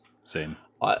 Yeah. Same.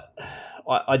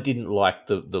 I didn't like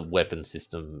the weapon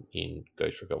system in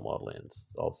Ghost Recon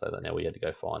Wildlands. I'll say that now. We had to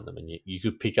go find them, and you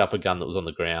could pick up a gun that was on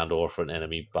the ground or for an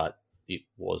enemy, but it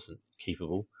wasn't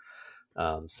keepable.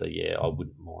 So yeah, I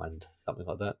wouldn't mind something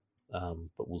like that.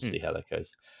 But we'll see how that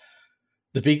goes.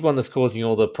 The big one that's causing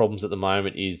all the problems at the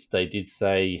moment is they did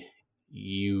say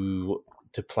to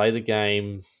play the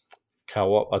game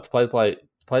co-op, to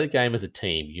play the game as a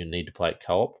team, you need to play it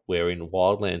co-op, where in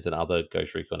Wildlands and other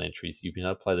Ghost Recon entries, you've been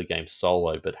able to play the game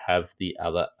solo, but have the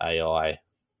other AI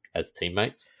as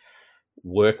teammates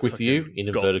work with you, in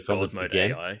inverted commas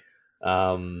again. AI.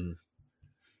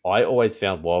 I always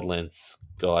found Wildlands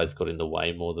guys got in the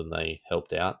way more than they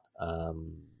helped out.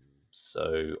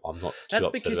 so I'm not too That's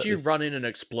upset because about you this. run in and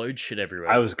explode shit everywhere.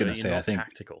 I was Walker, gonna you're say, I not think-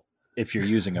 tactical. If you're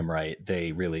using them right,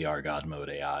 they really are God mode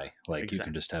AI. Like you Exactly.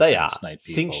 can just have They them are. snipe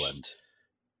Sync people sh- and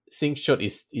Sync shot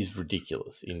is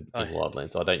ridiculous in Oh, yeah.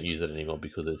 Wildlands. I don't use it anymore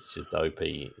because it's just OP.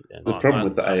 And The Oh, problem I-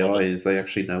 with the I love AI it. is they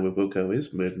actually know where Wilco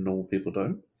is, where normal people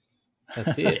don't.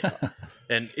 that's it.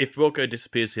 And if Wilco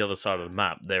disappears to the other side of the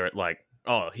map, they're at like,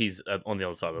 oh, he's on the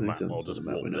other side of the map. He's on I'll the just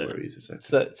map, walk we know there. where he is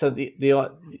exactly. So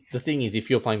the thing is, if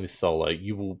you're playing this solo,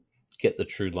 you will get the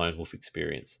true lone wolf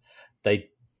experience. They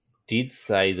did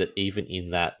say that even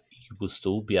in that, you will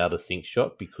still be able to sync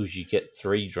shot because you get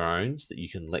 3 drones that you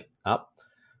can let up,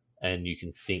 and you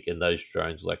can sync, and those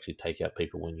drones will actually take out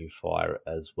people when you fire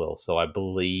as well. So I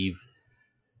believe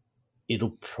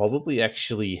it'll probably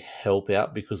actually help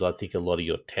out because I think a lot of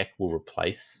your tech will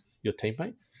replace your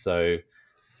teammates. So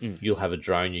you'll have a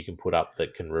drone you can put up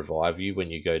that can revive you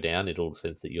when you go down. It'll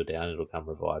sense that you're down. It'll come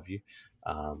revive you.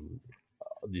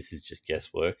 This is just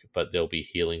guesswork, but there'll be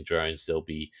healing drones. There'll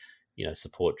be,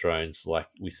 support drones like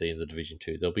we see in the Division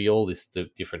 2. There'll be all this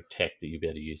different tech that you'll be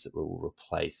able to use that will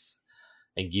replace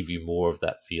and give you more of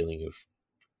that feeling of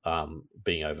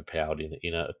being overpowered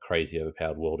in a crazy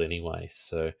overpowered world anyway.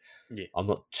 So Yeah. I'm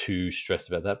not too stressed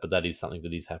about that, but that is something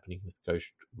that is happening with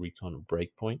Ghost Recon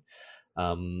Breakpoint.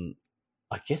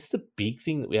 I guess the big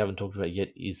thing that we haven't talked about yet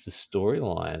is the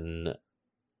storyline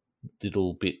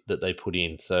little bit that they put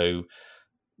in. So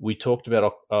we talked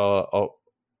about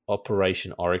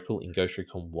Operation Oracle in Ghost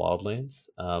Recon Wildlands.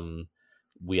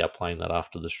 We are playing that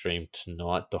after the stream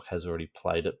tonight. Doc has already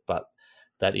played it, but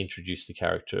that introduced the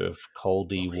character of Cole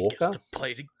D. He Walker, gets to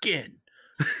play it again.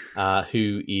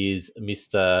 who is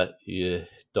Mr.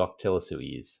 Doc, tell us who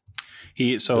he is.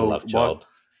 he. The So love child.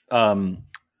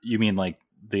 you mean like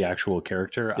the actual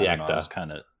character? The I don't know, I actor. was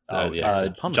kind of. No, the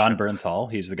actor. John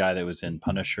Bernthal. He's the guy that was in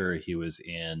Punisher. He's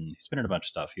been in a bunch of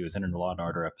stuff. He was in a Law and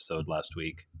Order episode last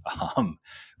week,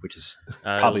 which is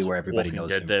probably was where everybody Walking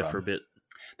knows Dead him there from. for a bit.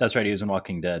 That's right. He was in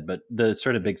Walking Dead, but the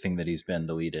sort of big thing that he's been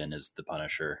the lead in is the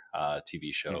Punisher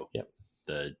TV show, Yep.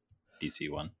 the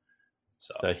DC one.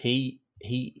 So he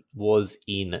was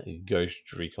in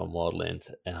Ghost Recon Wildlands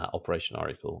Operation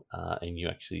Oracle, and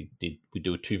we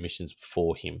do 2 missions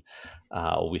for him,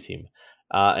 or with him,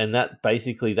 and that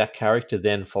basically that character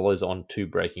then follows on to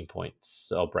Breakpoint.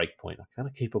 I kind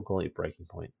of keep on calling it Breaking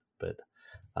Point, but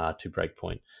to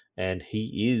Breakpoint, and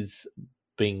he is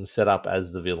being set up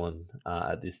as the villain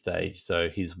at this stage. So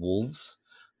his wolves,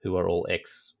 who are all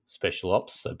ex special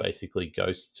ops, so basically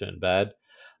ghosts turned bad.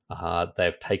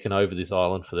 They've taken over this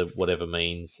island for whatever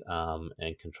means,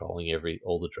 and controlling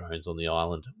all the drones on the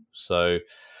island. So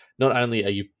not only are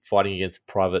you fighting against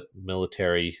private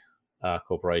military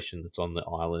corporation that's on the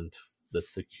island,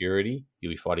 that's security,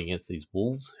 you'll be fighting against these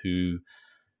wolves who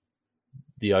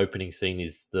the opening scene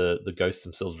is the ghosts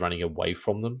themselves running away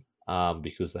from them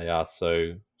because they are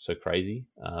so crazy.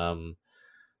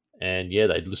 And yeah,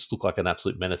 they just look like an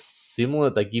absolute menace. Similar,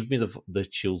 they give me the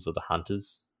chills of the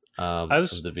Hunters from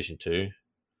Division 2.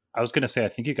 I was going to say, I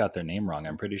think you got their name wrong.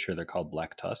 I'm pretty sure they're called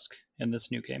Black Tusk in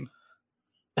this new game.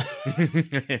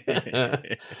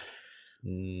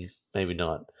 Maybe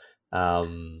not.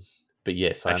 But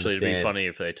yes, I Actually, it'd be understand. funny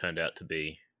if they turned out to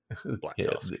be Black Yeah,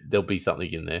 Tusk. there'll be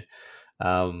something in there.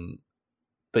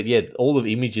 But yeah, all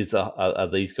the images are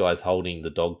these guys holding the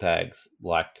dog tags,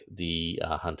 like the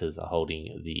hunters are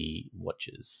holding the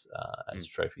watches as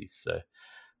trophies. So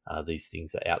these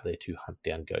things are out there to hunt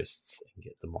down ghosts and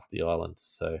get them off the island.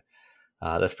 So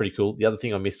that's pretty cool. The other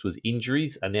thing I missed was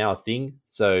injuries are now a thing.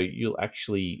 So your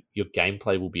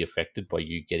gameplay will be affected by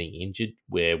you getting injured,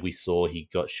 where we saw he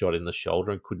got shot in the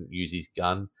shoulder and couldn't use his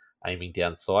gun aiming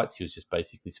down sights. He was just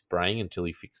basically spraying until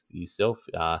he fixed it himself.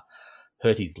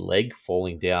 Hurt his leg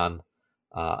falling down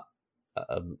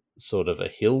sort of a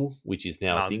hill, which is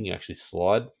now a thing. You actually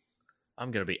slide.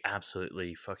 I'm going to be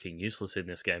absolutely fucking useless in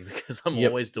this game because I'm Yep.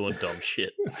 always doing dumb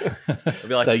shit. I'll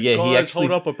be like, So, yeah, he guys, actually-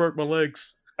 hold up, I broke my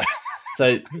legs.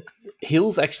 So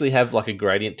hills actually have like a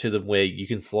gradient to them where you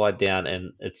can slide down,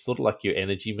 and it's sort of like your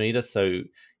energy meter. So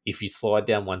if you slide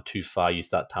down one too far, you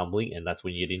start tumbling, and that's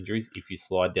when you get injuries. If you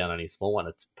slide down only a small one,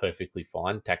 it's perfectly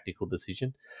fine. Tactical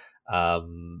decision.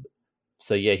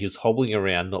 So yeah, he was hobbling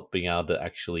around, not being able to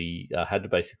actually had to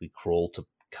basically crawl to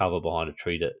cover behind a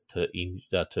tree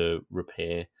to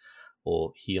repair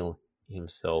or heal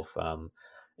himself.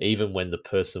 Even when the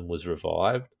person was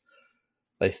revived,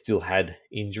 they still had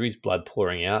injuries, blood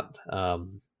pouring out.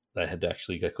 They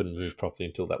couldn't move properly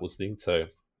until that was the thing. So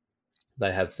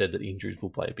they have said that injuries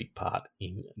will play a big part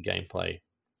in gameplay,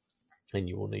 and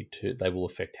they will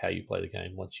affect how you play the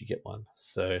game once you get one.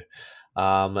 So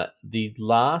the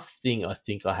last thing I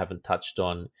think I haven't touched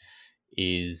on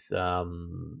is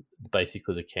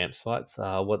basically the campsites.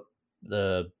 What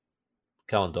the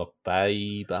Kalendok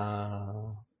Bay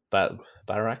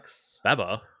barracks,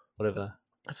 Baba? whatever.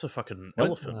 That's a fucking What?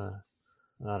 elephant. I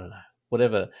don't know.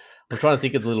 Whatever. I'm trying to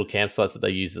think of the little campsites that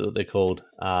they use. That they're called.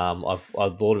 I've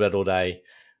thought about it all day.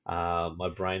 My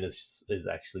brain is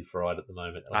actually fried at the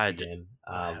moment. I Again.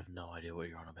 have no idea what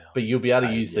you're on about. But you'll be able to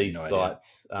I use have these no idea.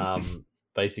 sites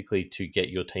basically to get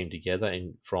your team together,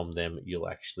 and from them you'll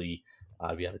actually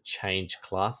be able to change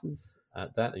classes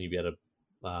at that, and you'll be able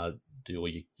to do all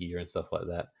your gear and stuff like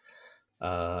that.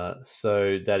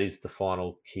 So that is the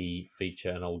final key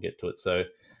feature, and I'll get to it. So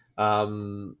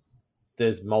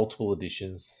there's multiple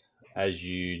editions. As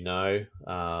you know,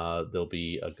 there'll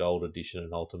be a gold edition,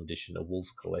 an ultimate edition, a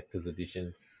Wolves Collector's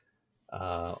edition,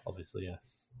 obviously a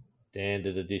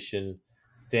standard edition.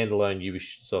 Standalone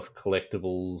Ubisoft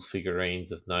collectibles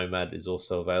figurines of Nomad is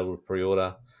also available to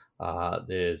pre-order.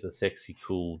 There's a sexy,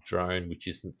 cool drone, which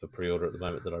isn't for pre-order at the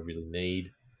moment, that I really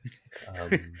need.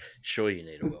 Sure, you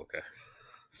need a Wilco.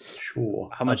 Sure.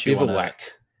 How much you want to...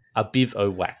 A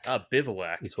bivouac A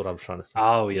bivouac. is what I'm trying to say.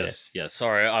 Oh, yes.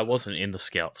 Sorry, I wasn't in the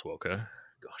Scouts, Wilco.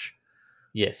 Gosh.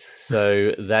 Yes,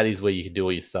 so that is where you can do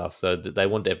all your stuff. So they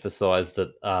want to emphasize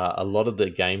that a lot of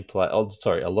the gameplay,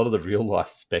 a lot of the real life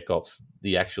Spec Ops,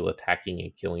 the actual attacking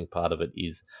and killing part of it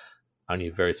is only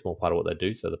a very small part of what they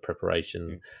do. So the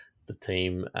preparation, the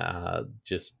team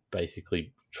just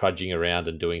basically trudging around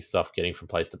and doing stuff, getting from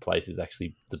place to place is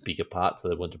actually the bigger part. So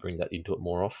they want to bring that into it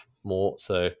more.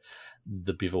 So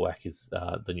the bivouac is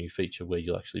the new feature where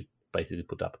you'll actually basically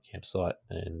put up a campsite,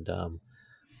 and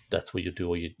that's where you do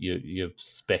all your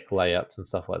spec layouts and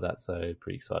stuff like that. So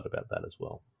pretty excited about that as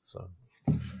well. So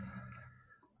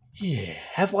yeah,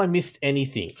 have I missed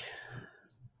anything?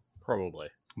 Probably.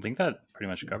 I think that pretty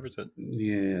much covers it.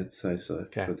 Yeah, I'd say so.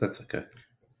 Okay. But that's okay.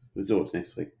 There's always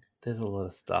next week. There's a lot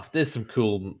of stuff. There's some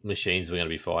cool machines we're going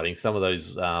to be fighting. Some of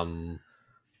those 4-wheel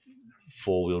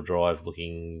drive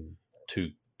looking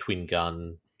twin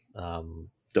gun Doggos.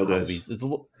 Humvees. It's a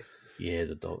lot. Yeah,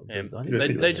 the dog. Yeah, I need to they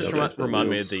see they what just they're Doggos, but remind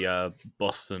me wheels. of the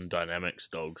Boston Dynamics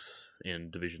dogs in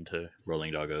Division 2.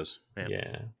 Rolling doggos.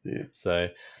 Yeah. Yeah. So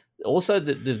also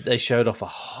they showed off a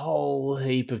whole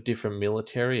heap of different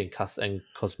military and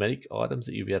cosmetic items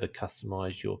that you'll be able to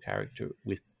customize your character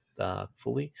with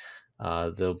fully.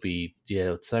 There'll be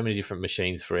so many different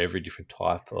machines for every different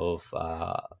type of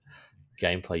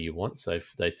gameplay you want. So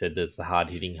if they said there's the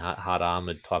hard-hitting,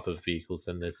 hard-armored type of vehicles,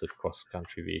 and there's the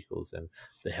cross-country vehicles and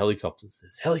the helicopters.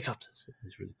 There's helicopters.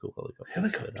 There's really cool helicopters.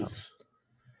 Helicopters. But,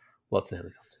 lots of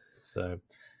helicopters. So,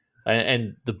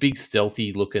 and the big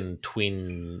stealthy-looking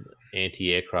twin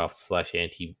anti-aircraft /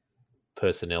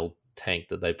 anti-personnel tank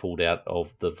that they pulled out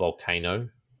of the Volcano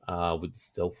with the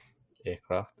stealth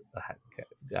aircraft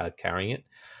carrying it,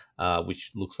 which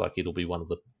looks like it'll be one of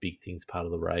the big things part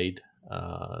of the raid.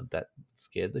 That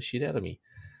scared the shit out of me.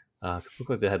 It looked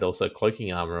like they had also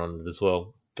cloaking armor on it as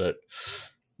well. But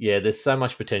yeah, there's so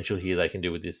much potential here they can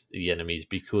do with the enemies,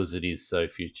 because it is so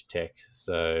future tech.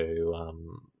 So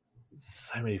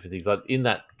so many different things. Like in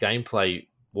that gameplay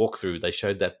walkthrough, they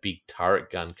showed that big turret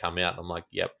gun come out. I'm like,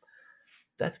 yep,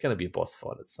 that's going to be a boss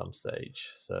fight at some stage.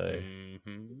 So.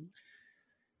 Mm-hmm.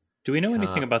 Do we know anything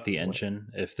Can't about the wait.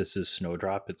 engine? If this is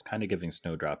Snowdrop, it's kind of giving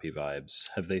Snowdroppy vibes.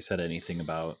 Have they said anything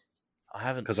about? I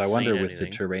haven't Because I wonder seen with the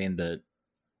anything. terrain that,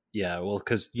 yeah, well,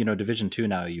 because Division 2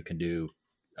 now you can do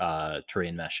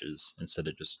terrain meshes instead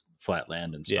of just flat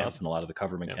land and stuff, Yeah. and a lot of the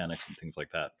cover mechanics and things like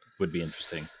that would be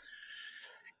interesting.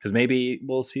 Because maybe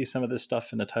we'll see some of this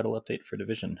stuff in the title update for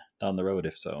Division down the road.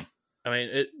 If so, I mean,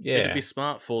 it'd Yeah. be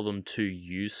smart for them to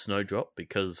use Snowdrop,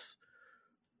 because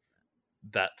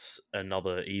that's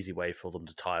another easy way for them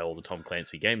to tie all the Tom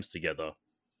Clancy games together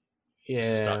Yeah, to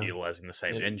start utilizing the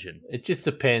same It- engine. it just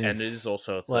depends. And it is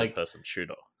also a like- third-person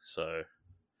shooter, so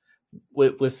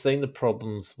We've seen the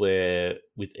problems with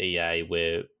EA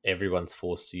where everyone's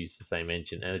forced to use the same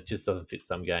engine, and it just doesn't fit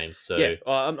some games. So yeah.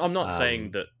 I'm not saying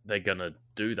um, that they're gonna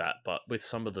do that, but with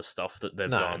some of the stuff that they've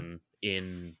No. done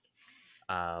in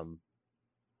the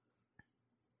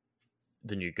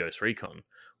new Ghost Recon,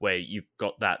 where you've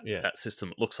got that system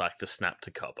that looks like the snap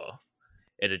to cover,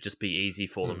 it'd just be easy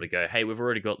for them to go, hey, we've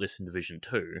already got this in Division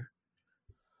 2.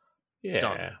 yeah,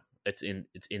 Done. It's in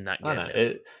that I game. know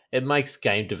now. it makes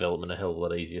game development a hell of a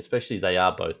lot easier. Especially they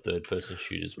are both third-person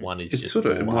shooters. One is It just sort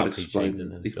of more might RPG explain.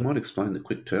 than anything It might else. explain the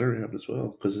quick turnaround as well,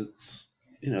 because it's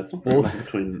it's not very Well, long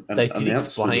between an they did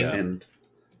announcement explain- and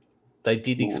They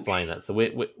did launch. explain that. So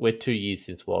we're 2 years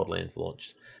since Wildlands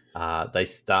launched. They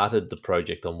started the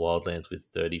project on Wildlands with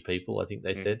 30 people, I think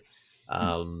they said.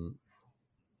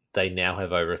 they now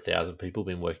have over 1,000 people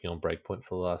been working on Breakpoint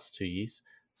for the last 2 years.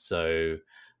 So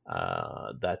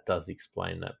that does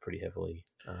explain that pretty heavily.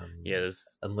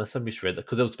 Unless I misread that,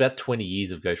 because it was about 20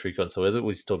 years of Ghost Recon. So whether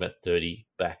we're just talking about 30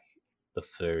 back the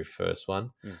very first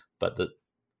one, but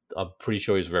I'm pretty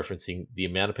sure he's referencing the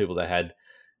amount of people they had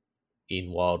in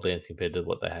Wildlands compared to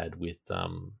what they had with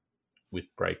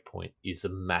Breakpoint is a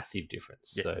massive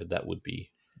difference. Yeah. So that would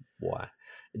be why.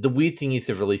 The weird thing is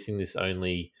they're releasing this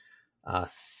only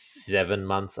 7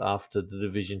 months after the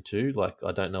Division 2. Like,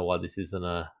 I don't know why this isn't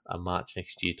a March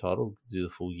next year title to do the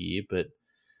full year, but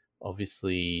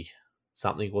obviously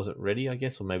something wasn't ready, I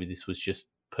guess, or maybe this was just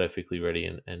perfectly ready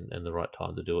and the right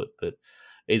time to do it. But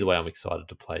either way, I'm excited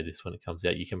to play this when it comes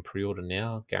out. You can pre-order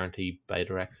now, guarantee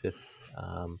beta access.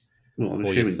 Well, I'm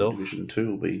for assuming yourself. Division 2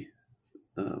 will be,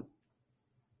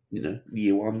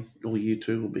 year 1 or year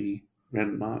 2 will be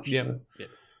around March. Yeah. So Yeah.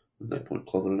 There's no point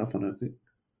clogging it up, I don't think.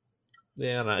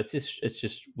 Yeah, no, it's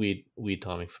just weird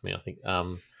timing for me, I think.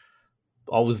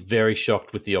 I was very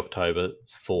shocked with the October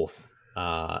 4th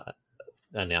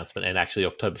announcement, and actually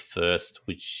October 1st,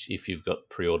 which if you've got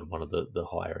pre-ordered one of the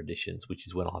higher editions, which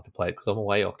is when I'll have to play it, because I'm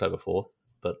away October 4th,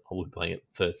 but I will be playing it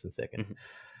 1st and 2nd.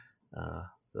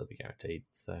 They'll be guaranteed.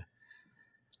 So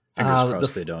Fingers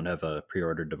crossed they don't have a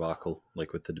pre-order debacle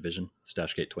like with the Division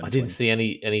Stashgate 2020. I didn't see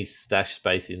any stash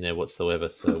space in there whatsoever,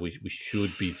 so we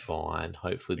should be fine.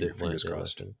 Hopefully they've learned their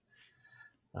lesson.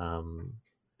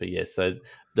 But yeah, so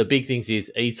the big things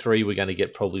is E3, we're going to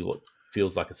get probably what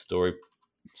feels like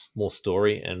more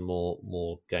story and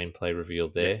more gameplay reveal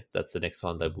there. Yeah. That's the next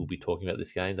time they will be talking about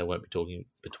this game. They won't be talking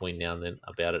between now and then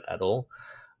about it at all,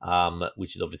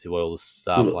 which is obviously why all the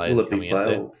star players are coming out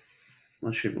there. I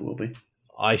assume it will be.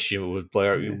 I assume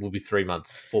it will be 4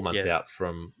 months out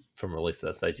from release at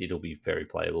that stage. It'll be very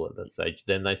playable at that stage.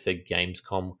 Then they said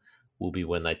Gamescom will be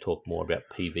when they talk more about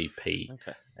PvP.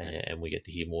 Okay. And we get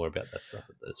to hear more about that stuff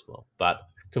as well. But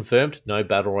confirmed, no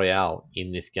Battle Royale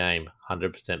in this game.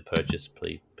 100% purchase,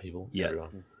 please, people. Yeah.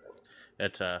 Everyone.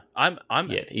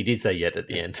 I'm Yet. He did say yet at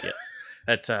the end.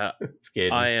 Yeah.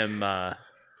 Scared I am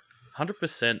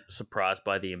 100% surprised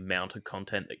by the amount of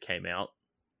content that came out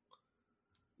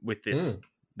with this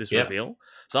reveal.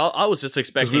 So I was just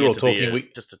expecting it to be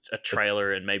just a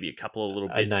trailer and maybe a couple of little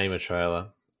bits. A trailer.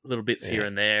 Little bits here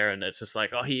and there, and it's just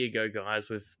like, oh, here you go, guys.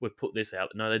 We've put this out.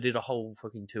 No, they did a whole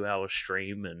fucking 2-hour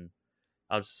stream, and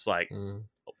I was just like,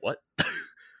 what?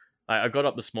 I got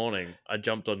up this morning. I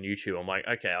jumped on YouTube. I'm like,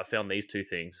 okay, I found these 2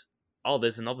 things. Oh,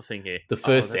 there's another thing here. The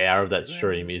first hour of that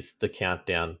stream is the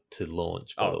countdown to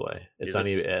launch, by the way. It's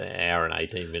only an hour and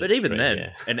 18 minutes. But even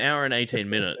then, an hour and 18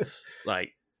 minutes,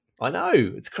 like... I know,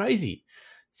 it's crazy.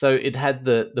 So it had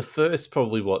the first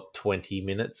probably, 20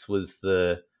 minutes was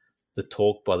the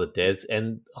talk by the devs,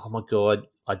 and oh my god,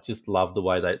 I just love the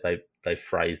way they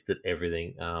phrased it,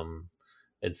 everything,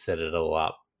 and set it all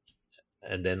up.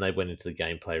 And then they went into the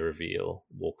gameplay reveal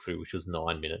walkthrough, which was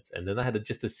 9 minutes, and then they had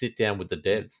to sit down with the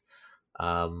devs,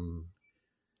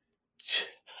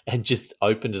 and just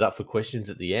opened it up for questions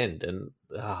at the end, and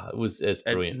it's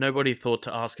brilliant. And nobody thought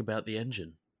to ask about the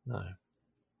engine. No,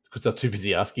 because they're too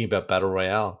busy asking about Battle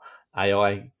Royale,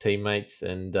 AI teammates,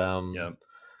 and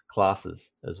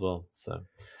classes as well. So,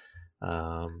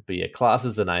 but yeah,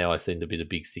 classes and AI seem to be the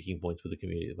big sticking points with the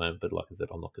community at the moment. But like I said,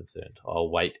 I'm not concerned. I'll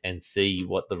wait and see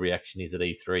what the reaction is at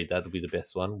E3. That'll be the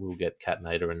best one. We'll get Kat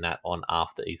Nader and Nat on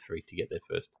after E3 to get their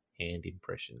first hand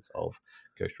impressions of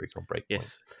Ghost Recon Breakpoint.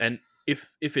 Yes, and if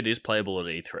it is playable at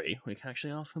E3, we can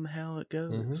actually ask them how it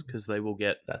goes, because they will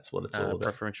get that's what it's all about.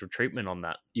 Preferential treatment on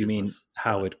that. You mean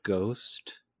how it goes?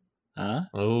 Huh?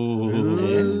 Oh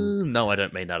no, I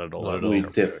don't mean that at all. We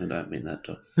definitely don't mean that,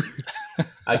 Tom.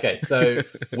 Okay, so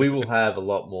we will have a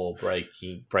lot more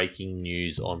breaking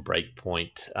news on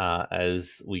Breakpoint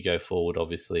as we go forward.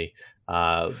 Obviously,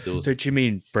 Don't you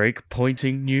mean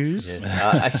break-pointing news? Yes.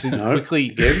 Actually, No,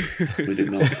 quickly, we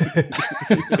did not.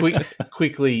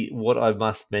 quickly, what I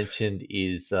must mention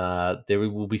is there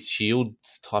will be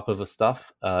Shields type of a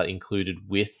stuff included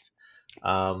with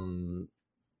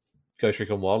Ghost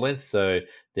Recon Wildlands, so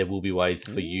there will be ways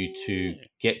for you to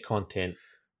get content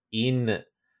in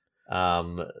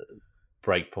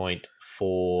Breakpoint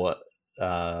for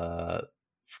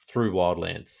through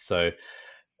Wildlands. So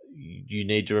you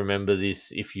need to remember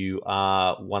this if you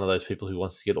are one of those people who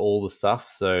wants to get all the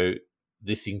stuff. So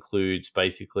this includes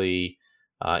basically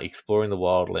exploring the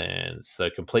Wildlands.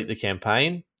 So complete the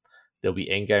campaign. There'll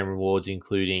be endgame rewards,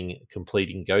 including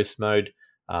completing Ghost Mode,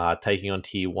 taking on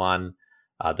Tier 1.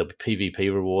 There'll be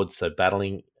PvP rewards, so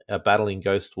battling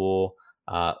Ghost War,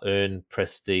 earn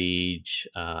prestige,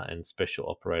 and special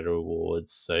operator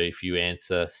rewards. So if you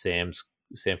answer Sam's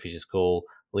Sam Fisher's Call,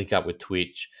 link up with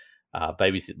Twitch,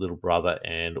 babysit little brother,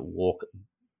 and walk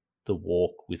the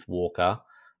walk with Walker.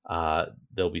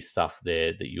 There'll be stuff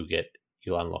there that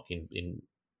you'll unlock in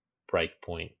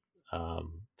Breakpoint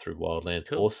through Wildlands.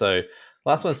 Cool. Also,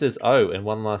 last one says, and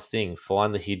one last thing,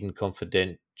 find the hidden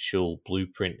confidential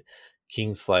blueprint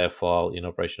Kingslayer file in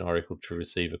Operation Oracle to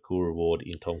receive a cool reward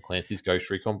in Tom Clancy's Ghost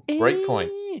Recon Breakpoint.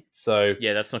 So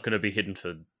Yeah, that's not going to be hidden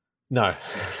for. no,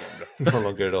 no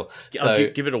longer at all. I'll So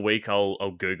give it a week.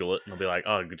 I'll Google it and I'll be like,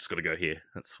 oh, I just got to go here.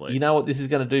 That's sweet. you know what this is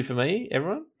going to do for me,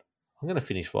 everyone? I'm going to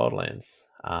finish Wildlands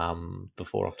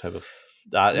before October.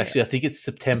 Actually, I think it's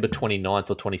September 29th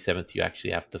or 27th. You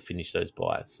actually have to finish those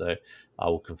buys. So I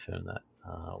will confirm that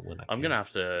when I can. I'm going to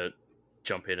have to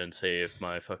jump in and see if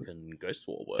my fucking Ghost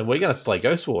War works. And we're going to play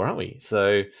Ghost War, aren't we?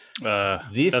 So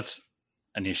That's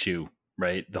an issue,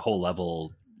 right? The whole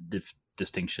level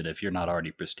distinction. If you're not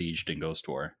already prestiged in Ghost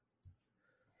War,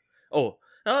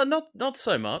 not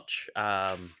so much.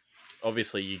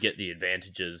 Obviously, you get the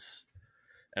advantages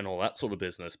and all that sort of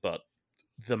business, but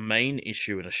the main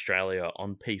issue in Australia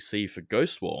on PC for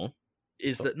Ghost War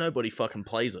is that nobody fucking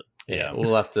plays it. yeah,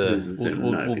 we'll have to.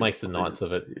 We'll No, make some nights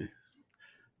of it. Yeah.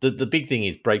 The big thing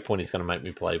is Breakpoint is going to make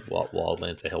me play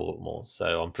Wildlands a hell of a lot more.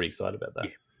 So I'm pretty excited about that.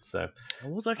 Yeah. So I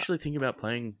was actually thinking about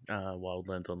playing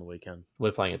Wildlands on the weekend.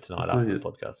 we're playing it tonight Oh, after yeah. the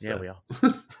podcast. Yeah, so. we are.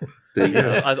 There you go.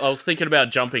 I was thinking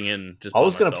about jumping in. Just I by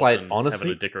was gonna myself play it, and honestly.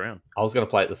 having a dick around. I was going to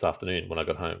play it this afternoon when I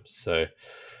got home. So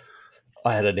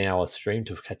I had an hour stream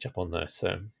to catch up on though.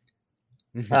 So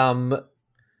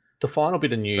the final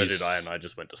bit of news. So did I, and I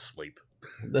just went to sleep.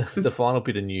 The final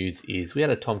bit of news is we had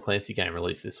a Tom Clancy game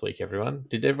released this week. Everyone,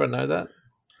 did everyone know that?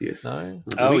 Yes. No.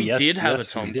 Oh, we yes, did have yes,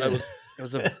 a Tom. we did. It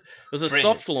was a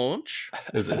soft launch.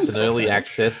 It's an early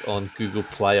access on Google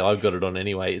Play. I've got it on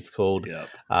anyway. It's called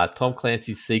Tom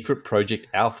Clancy's Secret Project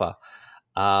Alpha.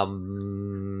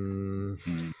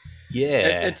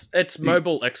 Yeah. It's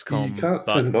mobile XCOM, You can't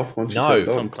but turn it off once No, you turn it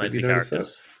on. Tom Have Clancy you noticed that?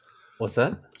 characters. What's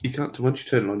that? You can't. Once you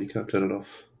turn it on, you can't turn it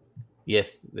off.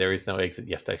 Yes, there is no exit.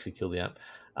 You have to actually kill the app.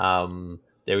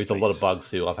 There is a lot of bugs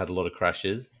too. I've had a lot of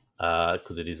crashes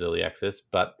because it is early access.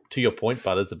 But to your point,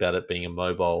 Butters, about it being a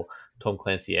mobile Tom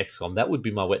Clancy XCOM, that would be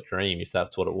my wet dream if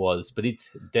that's what it was. But it's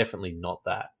definitely not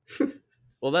that.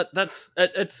 Well,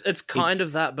 it's kind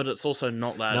of that, but it's also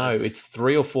not that. No, it's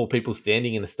 3 or 4 people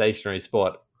standing in a stationary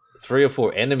spot, 3 or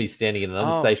 4 enemies standing in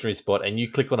another stationary spot, and you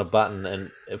click on a button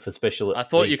and for special. I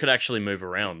thought you could actually move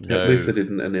around. No. At least they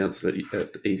didn't announce it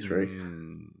at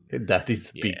E3. That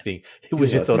is a big Yeah. thing. It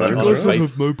was just on Do you a guys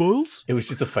face. mobiles? It was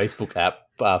just a Facebook app,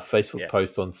 Facebook Yeah.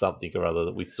 post on something or other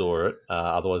that we saw it.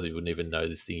 Otherwise, we wouldn't even know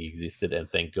this thing existed,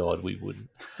 and thank God we wouldn't.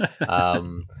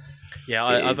 Yeah,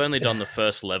 I've only done the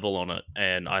first level on it,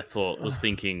 and I was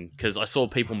thinking because I saw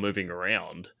people moving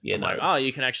around. Yeah, I'm no. like, oh,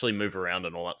 you can actually move around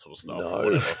and all that sort of stuff. No,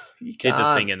 Whatever. you Did the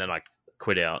can't. thing, and then I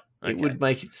quit out. It Okay. would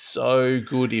make it so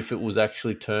good if it was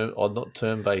actually not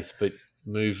turn based, but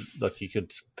move like you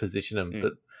could position them.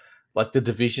 But like the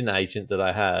division agent that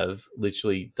I have,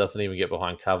 literally doesn't even get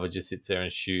behind cover; just sits there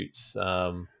and shoots.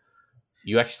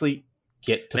 You actually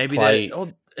get to Maybe play.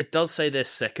 it does say they're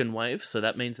second wave, so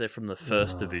that means they're from the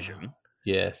first division.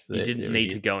 Yes, You there didn't need it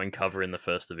to is. go in cover in the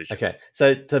first division. Okay,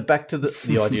 so back to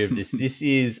the idea of this. This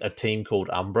is a team called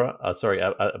Umbra. A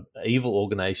evil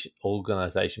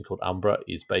organization called Umbra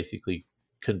is basically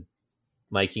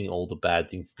making all the bad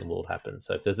things in the world happen.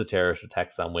 So if there's a terrorist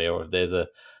attack somewhere, or if there's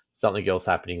something else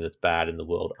happening that's bad in the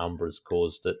world, Umbra's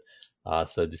caused it.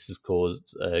 So this has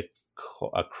caused a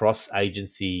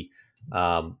cross-agency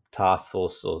task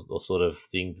force or sort of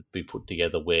thing to be put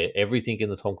together where everything in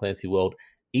the Tom Clancy world,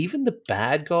 even the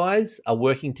bad guys, are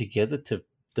working together to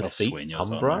defeat Sueño's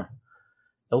on Umbra. there.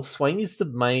 El Sueño is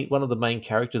one of the main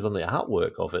characters on the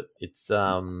artwork of it. It's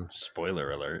Spoiler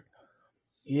alert.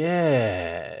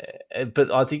 yeah,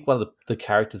 but I think one of the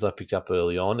characters I picked up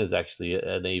early on is actually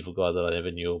an evil guy that I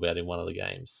never knew about in one of the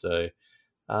games. So,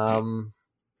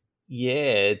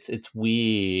 yeah, it's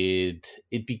weird.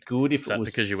 It'd be good if Is that it was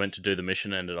because you went to do the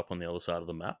mission and ended up on the other side of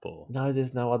the map, or No,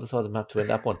 there's no other side of the map to end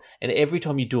up on. And every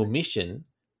time you do a mission,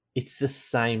 it's the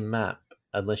same map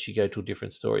unless you go to a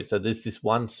different story. So there's this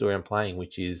one story I'm playing,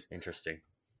 which is interesting?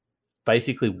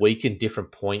 basically weaken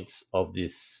different points of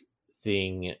this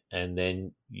thing and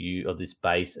then of this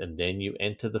base, and then you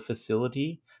enter the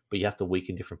facility, but you have to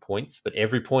weaken different points. But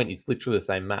every point is literally the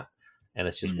same map, and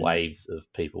it's just waves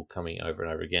of people coming over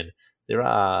and over again. There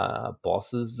are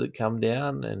bosses that come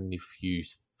down, and if you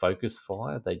focus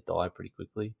fire, they die pretty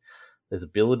quickly. There's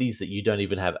abilities that you don't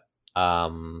even have,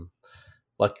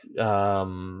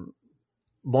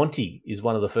 Monty is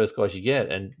one of the first guys you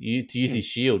get, and to use his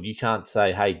shield, you can't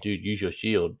say, "Hey, dude, use your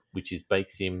shield," which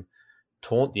makes him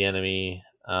taunt the enemy,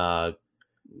 gain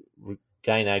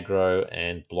aggro,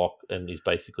 and block, and is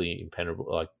basically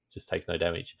impenetrable. Like, just takes no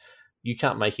damage. You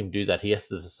can't make him do that. He has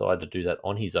to decide to do that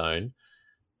on his own,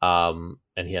 and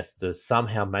he has to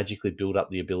somehow magically build up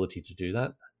the ability to do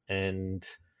that. And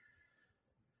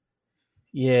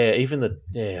yeah, I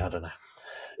don't know.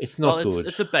 It's not good.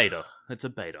 It's a beta. It's a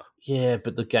beta. Yeah,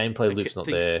 but the gameplay loop's not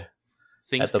there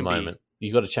at the moment.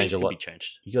 You got to change a lot.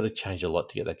 You got to change a lot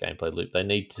to get that gameplay loop. They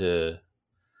need to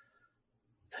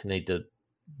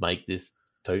make this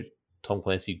Tom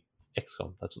Clancy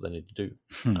XCOM. That's what they need to do.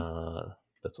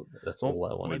 That's all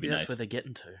I want. Maybe that's where they're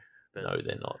getting to. But no,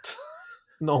 they're not.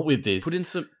 Not with this. Put in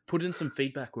some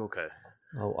feedback, Wilco.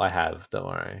 Oh, I have. Don't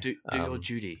worry. Do your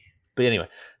duty. But anyway,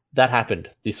 that happened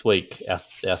this week. Our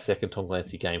second Tom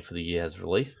Clancy game for the year has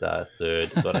released. Third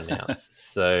got announced.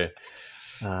 So,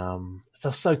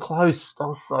 so close. That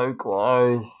was so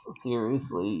close.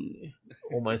 Seriously,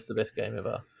 almost the best game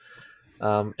ever.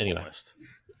 Anyway, Almost.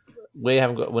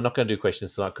 we're not going to do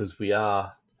questions tonight because we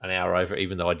are an hour over.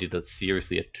 Even though I did a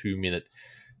 2-minute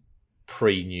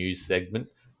pre-news segment,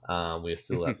 we're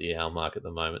still at the hour mark at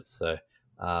the moment. So,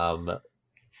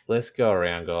 let's go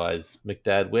around, guys.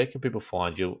 McDad, where can people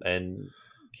find you? And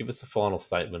give us a final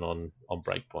statement on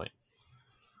Breakpoint.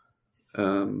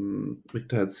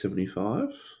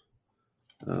 McDad75.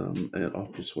 And I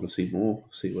just want to see more.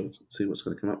 See what's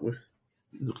going to come up with.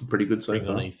 Looking pretty good so Bring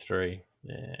far. on E3.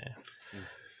 Yeah.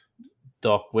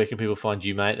 Doc, where can people find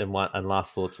you, mate? And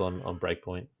last thoughts on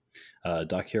Breakpoint.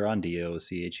 Doc Huron,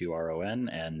 DOCHURON,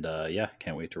 and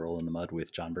can't wait to roll in the mud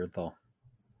with John Bernthal.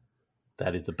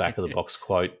 That is a back of the box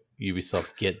quote.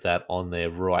 Ubisoft, get that on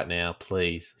there right now,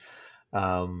 please.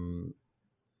 Butters,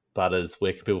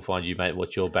 where can people find you, mate?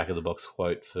 What's your back of the box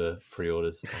quote for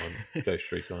pre-orders on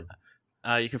Ghost Recon?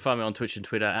 You can find me on Twitch and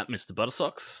Twitter at Mr.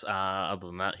 Buttersocks. Other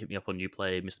than that, hit me up on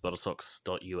Uplay,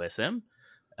 mrbuttersocks.usm.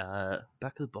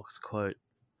 Back of the box quote.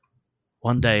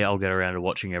 One day I'll get around to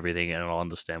watching everything and I'll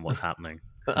understand what's happening.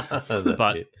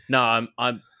 But it. no,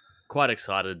 I'm quite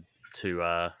excited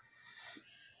to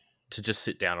just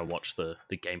sit down and watch the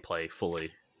gameplay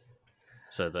fully,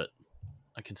 so that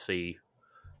I can see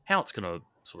how it's going to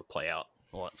sort of play out,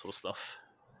 all that sort of stuff.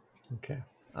 Okay.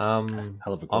 Hell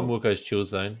of a quote. I'm Wilco's Chill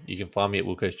Zone. You can find me at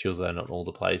Wilco's Chill Zone on all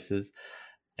the places.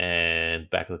 And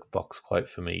back of the box quote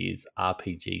for me is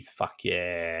RPGs. Fuck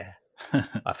yeah.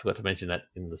 I forgot to mention that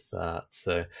in the start.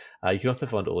 So you can also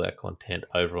find all our content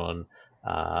over on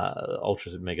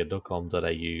ultramega.com.au.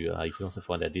 You can also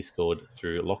find our Discord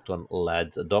through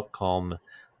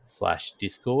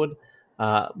lockedonlads.com/Discord.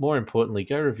 More importantly,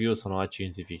 go review us on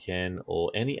iTunes if you can,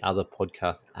 or any other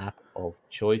podcast app of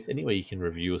choice. Anywhere you can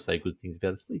review or say good things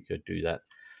about us, please go do that.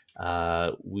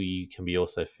 We can be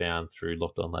also found through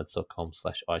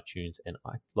lockedonlads.com/iTunes and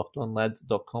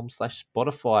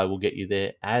lockedonlads.com/Spotify. We'll get you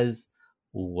there as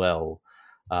well.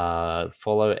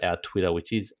 Follow our Twitter,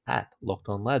 which is at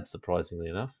LockedOnLads, surprisingly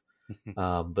enough.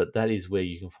 But that is where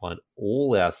you can find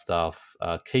all our stuff.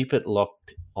 Keep it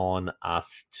locked on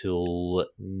us till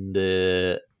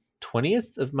the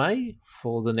 20th of May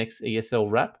for the next ESL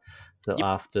wrap. So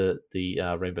after the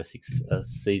Rainbow Six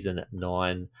Season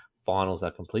 9 finals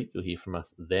are complete, you'll hear from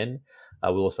us then.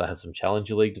 We'll also have some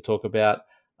Challenger League to talk about,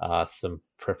 some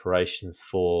preparations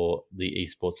for the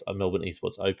Melbourne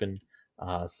Esports Open.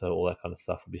 So all that kind of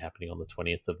stuff will be happening on the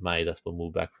 20th of May. That's when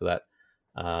we'll be back for that.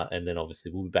 And then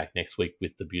obviously we'll be back next week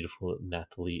with the beautiful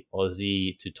Natalie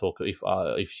Aussie to talk.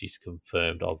 If she's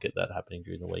confirmed, I'll get that happening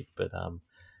during the week. But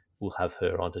we'll have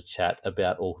her on to chat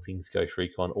about all things Ghost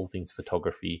Recon, all things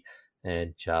photography,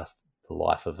 and just the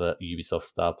life of a Ubisoft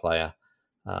star player.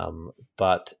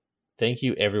 But thank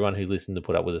you everyone who listened to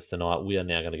put up with us tonight. We are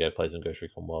now going to go play some Ghost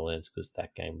Recon Wildlands because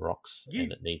that game rocks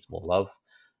and it needs more love.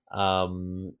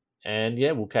 And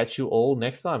yeah, we'll catch you all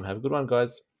next time. Have a good one,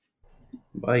 guys.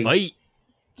 Bye. Bye.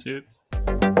 See you.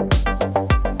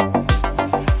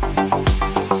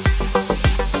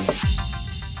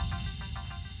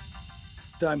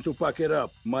 Time to pack it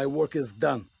up. My work is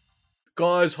done.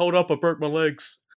 Guys, hold up. I broke my legs.